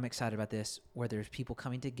 and I'm excited about this, where there's people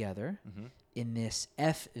coming together Mm-hmm. in this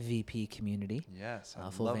FVP community, Yes. I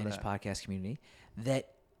Full love Advantage that. podcast community,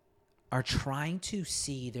 that are trying to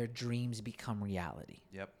see their dreams become reality.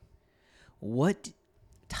 Yep. What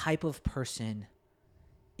type of person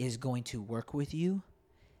is going to work with you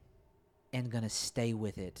and going to stay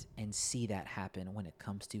with it and see that happen when it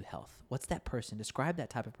comes to health? What's that person? Describe that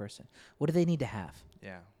type of person. What do they need to have?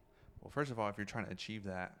 Yeah. Well, first of all, if you're trying to achieve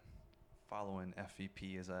that, following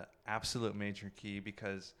FVP is a absolute major key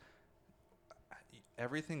because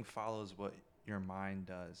everything follows what your mind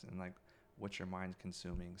does and like what your mind's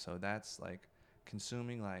consuming. So that's like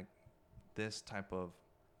consuming like this type of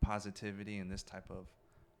positivity and this type of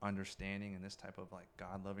understanding and this type of like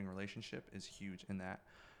God loving relationship is huge in that.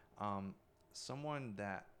 Someone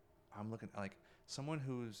that I'm looking at, like someone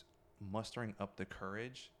who's mustering up the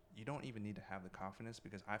courage, you don't even need to have the confidence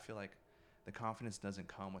because I feel like the confidence doesn't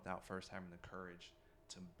come without first having the courage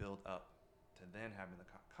to build up to then having the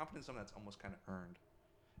confidence, something that's almost kind of earned.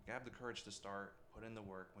 You have the courage to start, put in the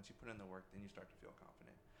work. Once you put in the work, then you start to feel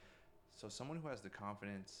confident. So someone who has the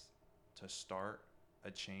confidence to start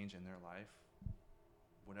a change in their life,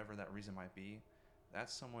 whatever that reason might be,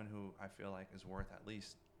 that's someone who I feel like is worth at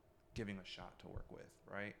least giving a shot to work with,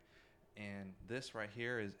 right? And this right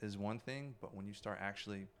here is one thing, but when you start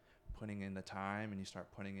actually putting in the time and you start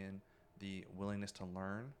putting in the willingness to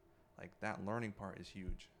learn, like that learning part is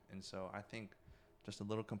huge. And so I think just a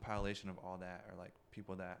little compilation of all that are like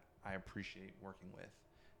people that I appreciate working with.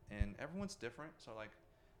 And everyone's different. So like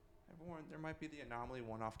everyone, there might be the anomaly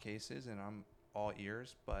one-off cases and I'm all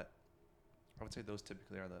ears, but I would say those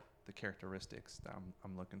typically are the characteristics that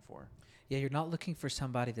I'm looking for. Yeah, you're not looking for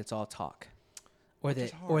somebody that's all talk, or Which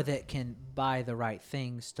is that hard. can buy the right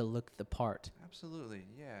things to look the part. Absolutely,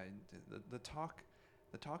 yeah. The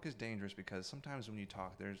talk is dangerous because sometimes when you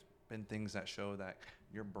talk, there's been things that show that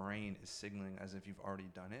your brain is signaling as if you've already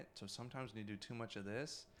done it. So sometimes when you do too much of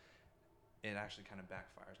this, it actually kind of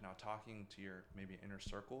backfires. Now, talking to your maybe inner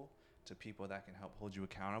circle, to people that can help hold you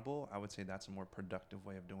accountable, I would say that's a more productive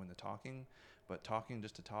way of doing the talking. But talking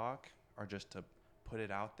just to talk or just to put it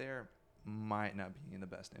out there might not be in the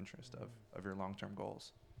best interest of your long-term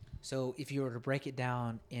goals. So if you were to break it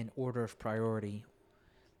down in order of priority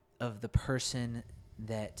of the person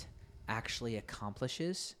that actually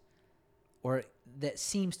accomplishes, or that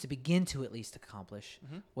seems to begin to at least accomplish,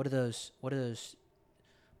 Mm-hmm. what are those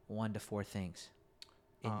 1 to 4 things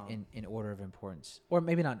in order of importance? Or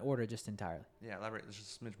maybe not in order, just entirely. Yeah, elaborate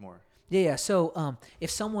just a smidge more. Yeah. So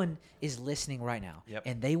if someone is listening right now Yep.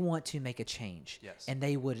 and they want to make a change, Yes. and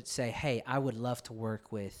they would say, hey, I would love to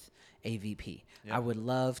work with a VP. Yep. I would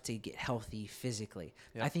love to get healthy physically.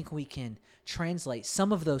 Yep. I think we can translate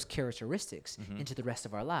some of those characteristics into the rest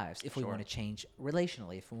of our lives if we Sure. want to change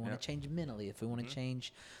relationally, if we want Yep. to change mentally, if we want to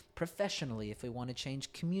change professionally, if we want to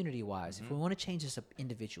change community-wise, if we want to change as an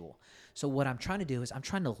individual. So what I'm trying to do is I'm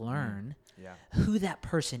trying to learn Yeah. who that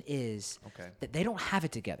person is, Okay. that they don't have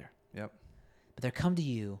it together. Yep. But they come to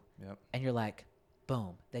you, Yep. and you're like,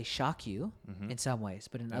 boom. They shock you in some ways,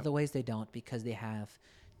 but in other ways they don't, because they have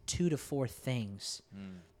 2 to 4 things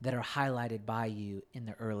that are highlighted by you in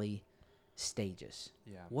the early stages.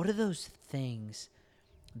 Yeah. What are those things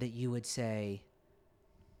that you would say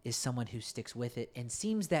is someone who sticks with it and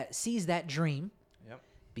sees that dream Yep.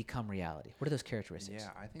 become reality? What are those characteristics?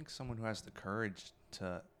 Yeah, I think someone who has the courage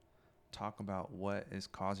to talk about what is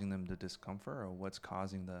causing them the discomfort or what's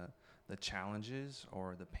causing the challenges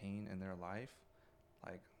or the pain in their life.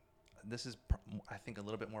 Like, this is, I think, a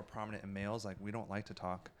little bit more prominent in males. Like, we don't like to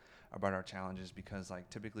talk about our challenges because, like,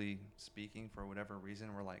 typically speaking, for whatever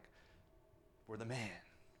reason, we're the man.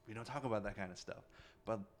 We don't talk about that kind of stuff.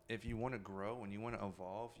 But if you want to grow and you want to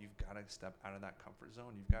evolve, you've got to step out of that comfort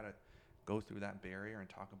zone. You've got to go through that barrier and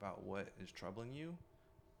talk about what is troubling you.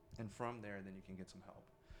 And from there, then you can get some help.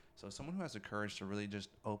 So someone who has the courage to really just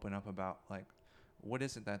open up about, like, what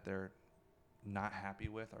is it that they're not happy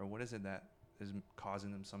with, or what is it that is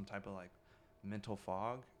causing them some type of, like, mental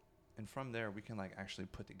fog. And from there, we can, like, actually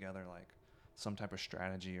put together, like, some type of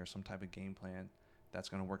strategy or some type of game plan that's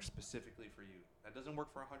going to work specifically for you. That doesn't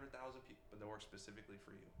work for 100,000 people, but that works specifically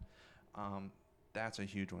for you. That's a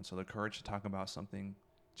huge one. So the courage to talk about something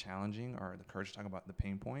challenging, or the courage to talk about the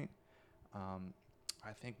pain point.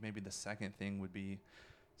 I think maybe the second thing would be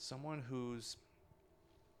someone who's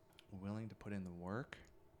willing to put in the work,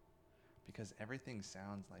 because everything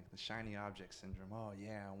sounds like the shiny object syndrome. Oh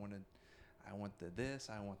yeah, I want the this,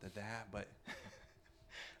 I want the that, but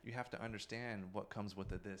you have to understand what comes with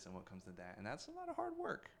the this and what comes with that, and that's a lot of hard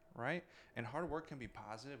work, right? And hard work can be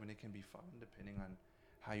positive and it can be fun depending on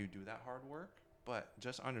how you do that hard work, but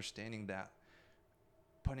just understanding that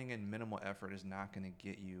putting in minimal effort is not going to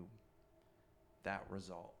get you that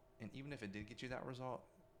result. And even if it did get you that result,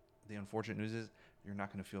 the unfortunate news is you're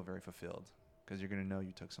not going to feel very fulfilled, because you're going to know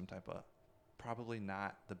you took some type of probably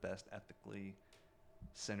not the best ethically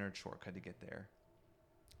centered shortcut to get there.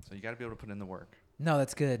 So you got to be able to put in the work. No,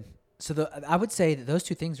 that's good. So I would say that those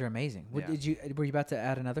 2 things are amazing. Yeah. Were you about to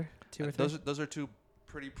add another 2 or 3? Those are 2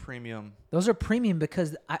 pretty premium. Those are premium,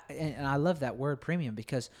 because and I love that word premium,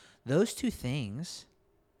 because those 2 things,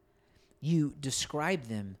 you describe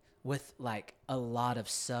them with, like, a lot of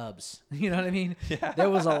subs. You know what I mean? Yeah.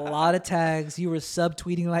 There was a lot of tags. You were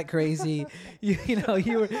subtweeting like crazy. You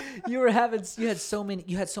had so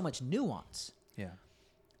much nuance. Yeah.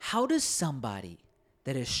 How does somebody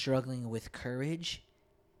that is struggling with courage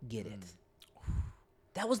get it?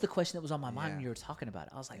 That was the question that was on my mind when you were talking about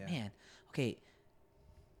it. I was like, man, okay,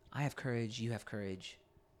 I have courage, you have courage,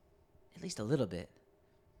 at least a little bit.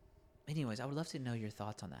 Anyways, I would love to know your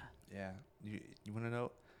thoughts on that. Yeah. You want to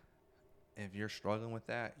know, if you're struggling with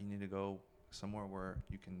that, you need to go somewhere where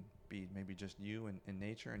you can be maybe just you and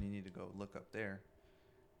nature, and you need to go look up there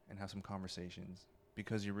and have some conversations,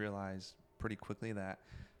 because you realize pretty quickly that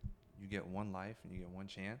you get one life and you get one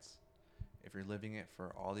chance. If you're living it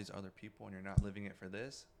for all these other people and you're not living it for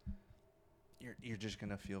this, you're just going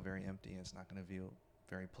to feel very empty, and it's not going to feel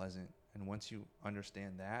very pleasant. And once you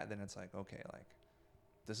understand that, then it's like, okay, like,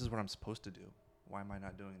 this is what I'm supposed to do. Why am I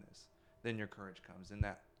not doing this? Then your courage comes, and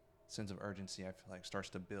that sense of urgency, I feel like, starts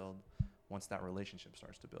to build once that relationship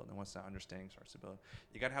starts to build, and once that understanding starts to build.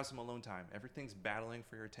 You got to have some alone time. Everything's battling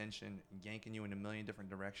for your attention, yanking you in a million different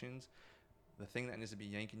directions. the thing that needs to be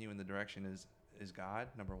yanking you in the direction is God,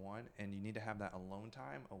 number one, and you need to have that alone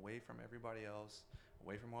time away from everybody else,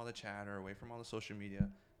 away from all the chatter, away from all the social media,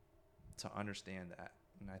 to understand that.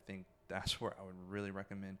 And I think that's where I would really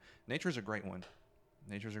recommend. Nature's a great one.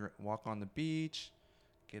 Walk on the beach,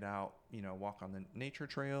 get out, walk on the nature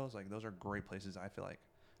trails. Like, those are great places, I feel like,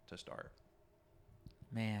 to start.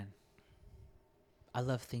 Man, I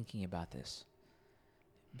love thinking about this,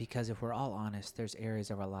 because if we're all honest, there's areas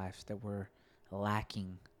of our lives that we're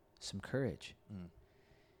lacking some courage,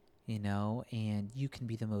 and you can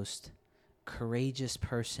be the most courageous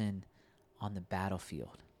person on the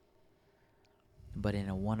battlefield, but in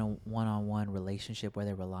a one-on-one relationship where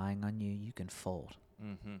they're relying on you, you can fold.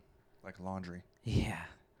 Mm-hmm. Like laundry. Yeah.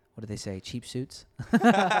 What do they say? Cheap suits?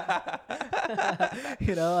 I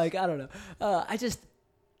don't know.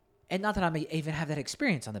 And not that I even have that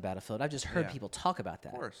experience on the battlefield. I've just heard people talk about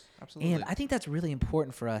that. Of course. Absolutely. And I think that's really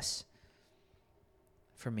important for us,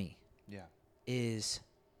 for me. Yeah.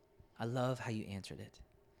 I love how you answered it.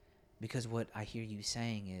 Because what I hear you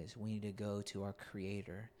saying is we need to go to our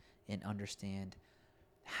Creator and understand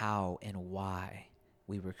how and why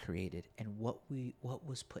we were created and what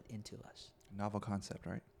was put into us. Novel concept,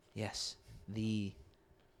 right? Yes. The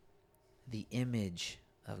image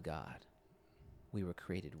of God we were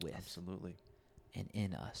created with. Absolutely. And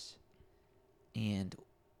in us. And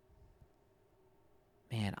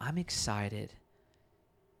man, I'm excited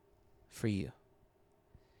for you,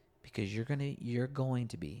 because you're going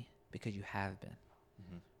to be, because you have been,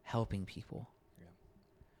 helping people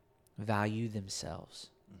value themselves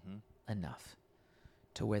enough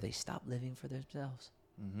to where they stop living for themselves.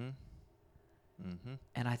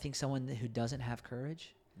 And I think someone who doesn't have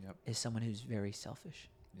courage is someone who's very selfish.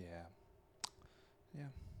 Yeah.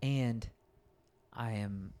 And I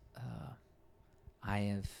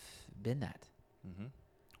have been that.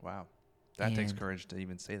 Wow. That takes courage to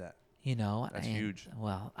even say that. That's huge.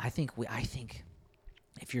 Well, I think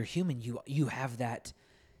if you're human, you have that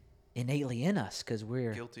innately in us, because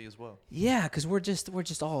we're guilty as well. Yeah, because we're just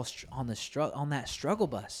all on that struggle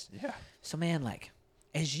bus. Yeah. So man, like,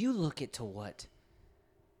 as you look at what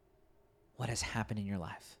has happened in your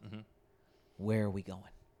life, where are we going?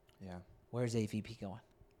 Yeah. Where's AVP going?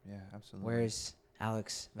 Yeah, absolutely. Where's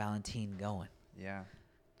Alex Valentin going? Yeah.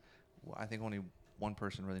 Well, I think only one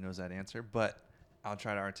person really knows that answer, but I'll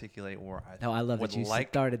try to articulate where I love that you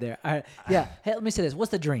started there. All right. Yeah. Hey, let me say this.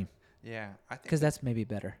 What's the dream? Yeah. I think because that's maybe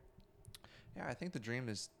better. Yeah, I think the dream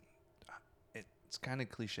is, it's kind of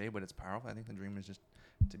cliche, but it's powerful. I think the dream is just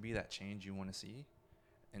to be that change you want to see.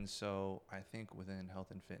 And so I think within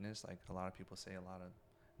health and fitness, like, a lot of people say a lot of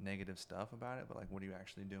negative stuff about it, but like, what are you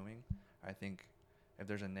actually doing? I think if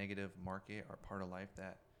there's a negative market or part of life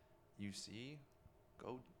that you see,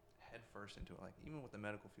 go head first into it. Like, even with the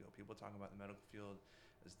medical field, people talk about the medical field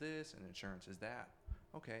as this and insurance is that.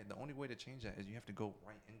 Okay, the only way to change that is you have to go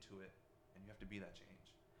right into it, and you have to be that change.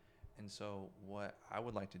 And so what I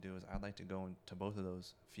would like to do is I'd like to go into both of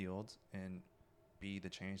those fields and be the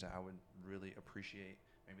change that I would really appreciate.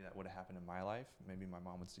 Maybe that would have happened in my life. Maybe my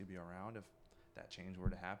mom would still be around if that change were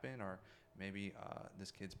to happen, or maybe this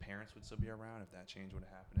kid's parents would still be around if that change would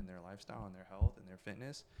have happened in their lifestyle and their health and their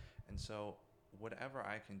fitness. And so whatever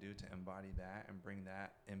I can do to embody that and bring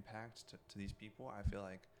that impact to these people, I feel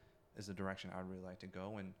like is the direction I'd really like to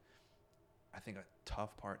go. And I think a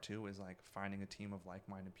tough part too is like finding a team of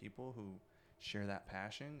like-minded people who share that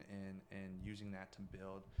passion and using that to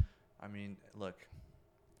build. I mean, look,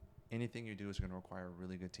 anything you do is going to require a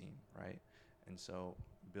really good team, right? And so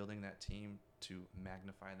building that team to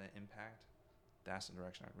magnify that impact, that's the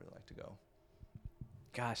direction I'd really like to go.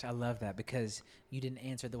 Gosh, I love that, because you didn't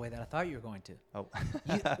answer the way that I thought you were going to. Oh,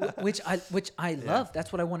 which I love.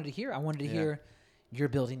 That's what I wanted to hear. I wanted to hear you're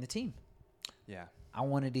building the team. Yeah. I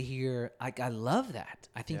wanted to hear. I love that.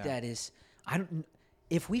 I think that is.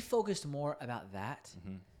 If we focused more about that.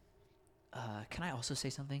 Can I also say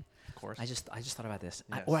something? Of course. I just thought about this,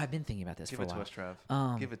 Yes. I've been thinking about this for a while. Give it to us,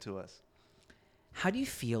 Trev. Give it to us. How do you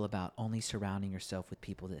feel about only surrounding yourself with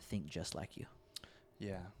people that think just like you?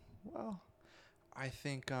 Yeah. Well, I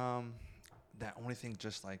think that only think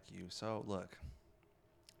just like you. So look,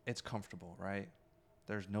 it's comfortable, right?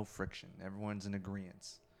 There's no friction. Everyone's in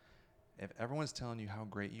agreement. If everyone's telling you how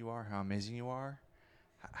great you are, how amazing you are,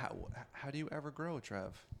 how do you ever grow,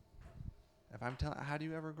 Trev? If I'm telling, how do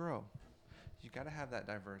you ever grow? You got to have that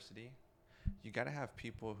diversity. You got to have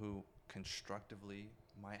people who constructively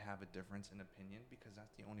might have a difference in opinion, because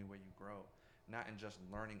that's the only way you grow. Not in just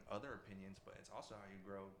learning other opinions, but it's also how you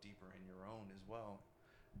grow deeper in your own as well.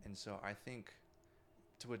 And so I think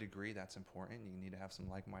to a degree that's important. You need to have some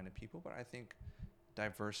like-minded people, but I think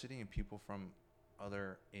diversity and people from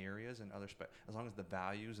other areas and as long as the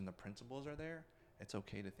values and the principles are there, it's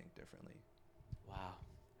okay to think differently. Wow.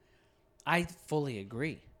 I fully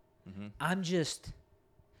agree. Mm-hmm. I'm just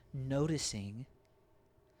noticing,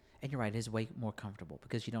 and you're right, it is way more comfortable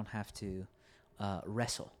because you don't have to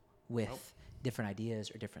wrestle with Nope. different ideas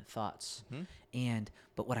or different thoughts. Mm-hmm.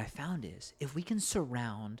 But what I found is if we can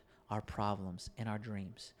surround our problems and our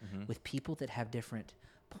dreams Mm-hmm. with people that have different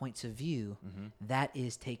points of view, Mm-hmm. that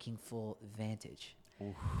is taking full advantage.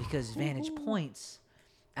 Oof. Because vantage points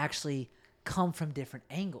actually come from different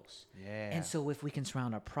angles. Yeah. And so if we can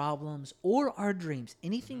surround our problems or our dreams,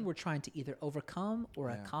 anything Mm-hmm. we're trying to either overcome or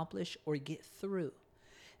Yeah. accomplish or get through,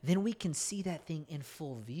 then we can see that thing in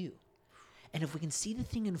full view. And if we can see the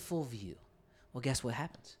thing in full view, well, guess what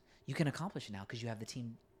happens? You can accomplish it now because you have the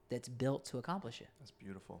team that's built to accomplish it. That's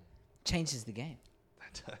beautiful. Changes the game.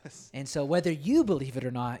 That does. And so whether you believe it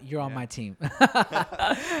or not, you're on Yeah. my team.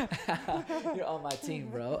 You're on my team,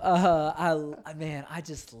 bro. Man, I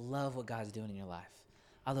just love what God's doing in your life.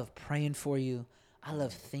 I love praying for you. I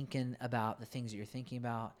love thinking about the things that you're thinking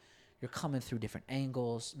about. You're coming through different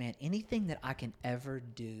angles. Man, anything that I can ever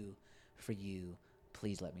do for you,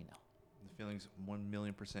 please let me know. The feeling's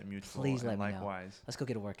 1,000,000% mutual. Please and let me know. likewise. Let's go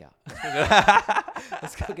get a workout.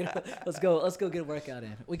 Let's go get a workout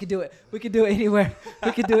in. We can do it. We can do it anywhere.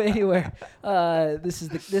 We can do it anywhere.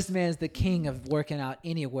 This man's the king of working out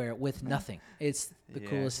anywhere with nothing. It's the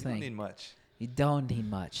coolest You thing. don't need much. You don't need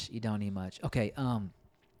much. You don't need much. Okay.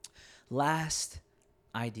 Last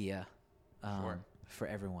idea Sure. for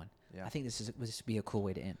everyone. Yeah. I think this would be a cool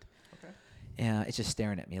way to end. Okay. It's just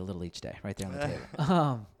staring at me a little each day, right there on the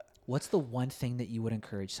table. What's the one thing that you would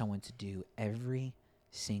encourage someone to do every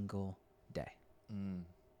single day?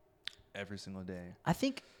 Every single day. I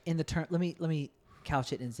think in the term, let me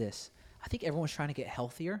couch it in this. I think everyone's trying to get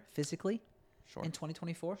healthier physically Sure. in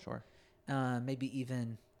 2024. Sure. Maybe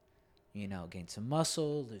even, gain some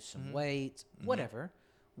muscle, lose some Mhm. weight, Mhm. whatever.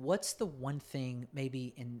 What's the one thing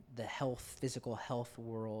maybe in the physical health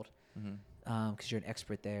world, Mm-hmm. because you're an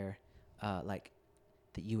expert there, like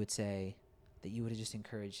that you would say that you would just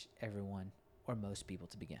encourage everyone or most people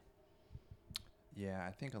to begin? Yeah,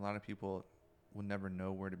 I think a lot of people will never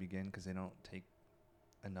know where to begin because they don't take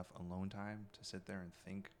enough alone time to sit there and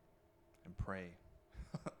think and pray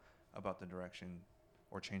about the direction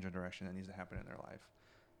or change of direction that needs to happen in their life.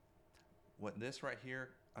 What this right here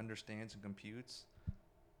understands and computes,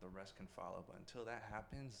 the rest can follow. But until that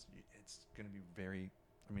happens, it's going to be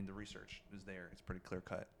the research is there. It's pretty clear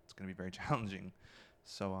cut. It's going to be very challenging.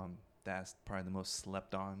 So that's probably the most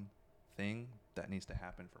slept on thing that needs to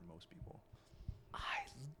happen for most people.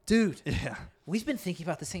 Dude, Yeah. we've been thinking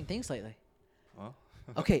about the same things lately. Well,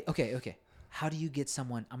 Okay. How do you get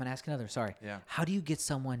someone? I'm gonna ask another. Sorry. yeah. How do you get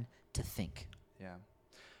someone to think? Yeah.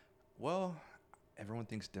 Well, everyone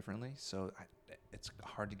thinks differently, so it's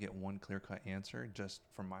hard to get one clear-cut answer just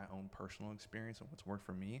from my own personal experience and what's worked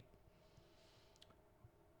for me.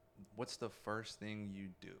 What's the first thing you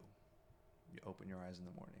do? You open your eyes in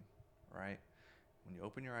the morning, right? When you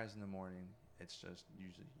open your eyes in the morning, it's just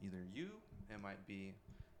usually either you, it might be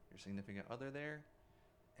your significant other there,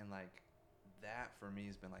 and like that for me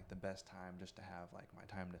has been like the best time just to have like my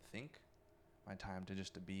time to think, my time to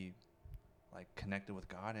just to be like connected with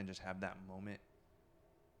God and just have that moment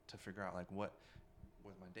to figure out like what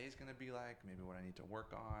my day's gonna be like, maybe what I need to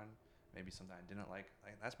work on, maybe something I didn't like.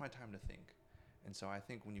 Like that's my time to think. And so I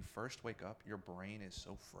think when you first wake up, your brain is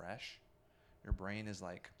so fresh. Your brain is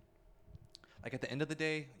like at the end of the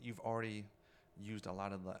day, you've already used a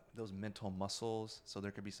lot of those mental muscles. So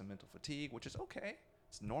there could be some mental fatigue, which is okay.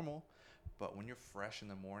 It's normal. But when you're fresh in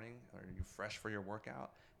the morning or you're fresh for your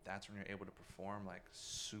workout, that's when you're able to perform like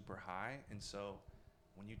super high. And so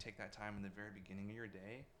when you take that time in the very beginning of your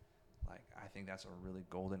day, like I think that's a really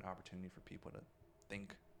golden opportunity for people to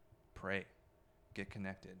think, pray, get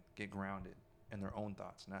connected, get grounded in their own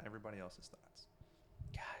thoughts, not everybody else's thoughts.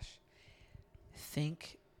 Gosh,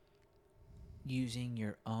 think using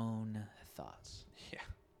your own thoughts. Yeah.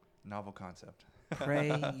 Novel concept.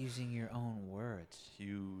 Pray using your own words.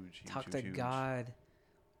 Huge. Talk to God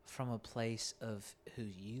from a place of who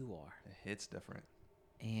you are. It hits different.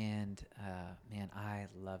 And man, I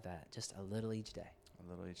love that. Just a little each day. A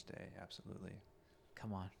little each day, absolutely.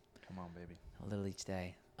 Come on, baby. a little each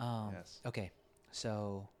day. Yes. Okay,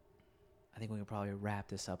 so I think we can probably wrap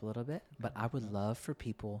this up a little bit. But I would love for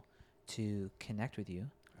people to connect with you.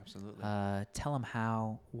 Absolutely. Tell them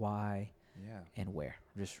how, why, Yeah. and where.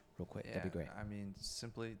 Just real quick. Yeah, That'd be great. I mean,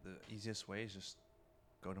 simply the easiest way is just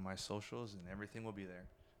go to my socials and everything will be there.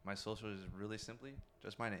 My social is really simply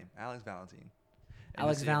just my name, Alex Valentin. And you'll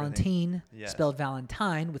Alex see everything. Valentin, Yes. spelled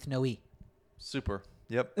Valentine with no E. Super.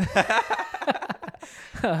 Yep.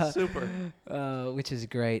 Super. Which is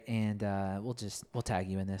great, and we'll tag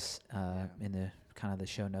you in this Yeah. in the kind of the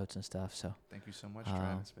show notes and stuff. So Thank you so much,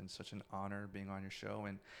 Trev. It's been such an honor being on your show,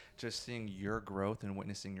 and just seeing your growth and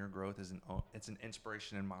witnessing your growth is it's an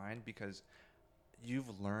inspiration in mine, because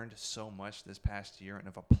you've learned so much this past year and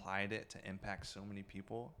have applied it to impact so many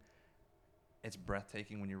people. It's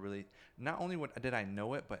breathtaking when you really, not only did I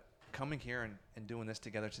know it, but coming here and doing this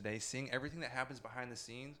together today, seeing everything that happens behind the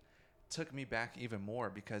scenes took me back even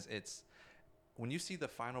more, because it's, when you see the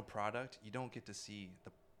final product, you don't get to see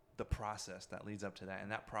the process that leads up to that.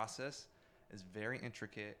 And that process is very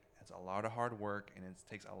intricate. It's a lot of hard work, and it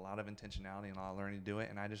takes a lot of intentionality and a lot of learning to do it.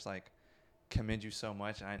 And I just commend you so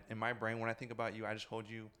much. And in my brain, when I think about you, I just hold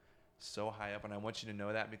you so high up, and I want you to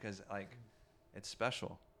know that, because it's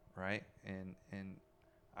special, right? And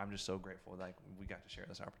I'm just so grateful that we got to share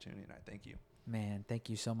this opportunity, and I thank you. Man, thank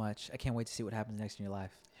you so much. I can't wait to see what happens next in your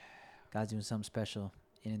life. Yeah. God's doing something special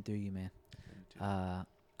in and through you, man.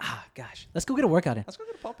 Gosh, let's go get a workout in. Let's go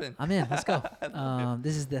get a pump in. I'm in. Let's go.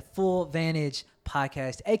 This is the Full Vantage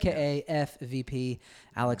podcast, aka FVP.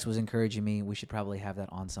 Alex was encouraging me. We should probably have that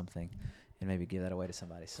on something and maybe give that away to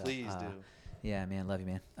somebody. So, please do. Yeah, man. Love you,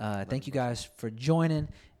 man. Thank you guys for joining.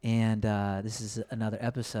 And this is another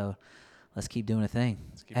episode. Let's keep doing a thing.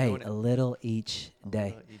 Doing a little each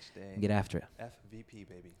day. Get after it. FVP,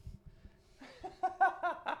 baby.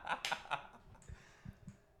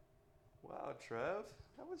 Wow, Trev.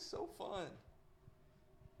 That was so fun.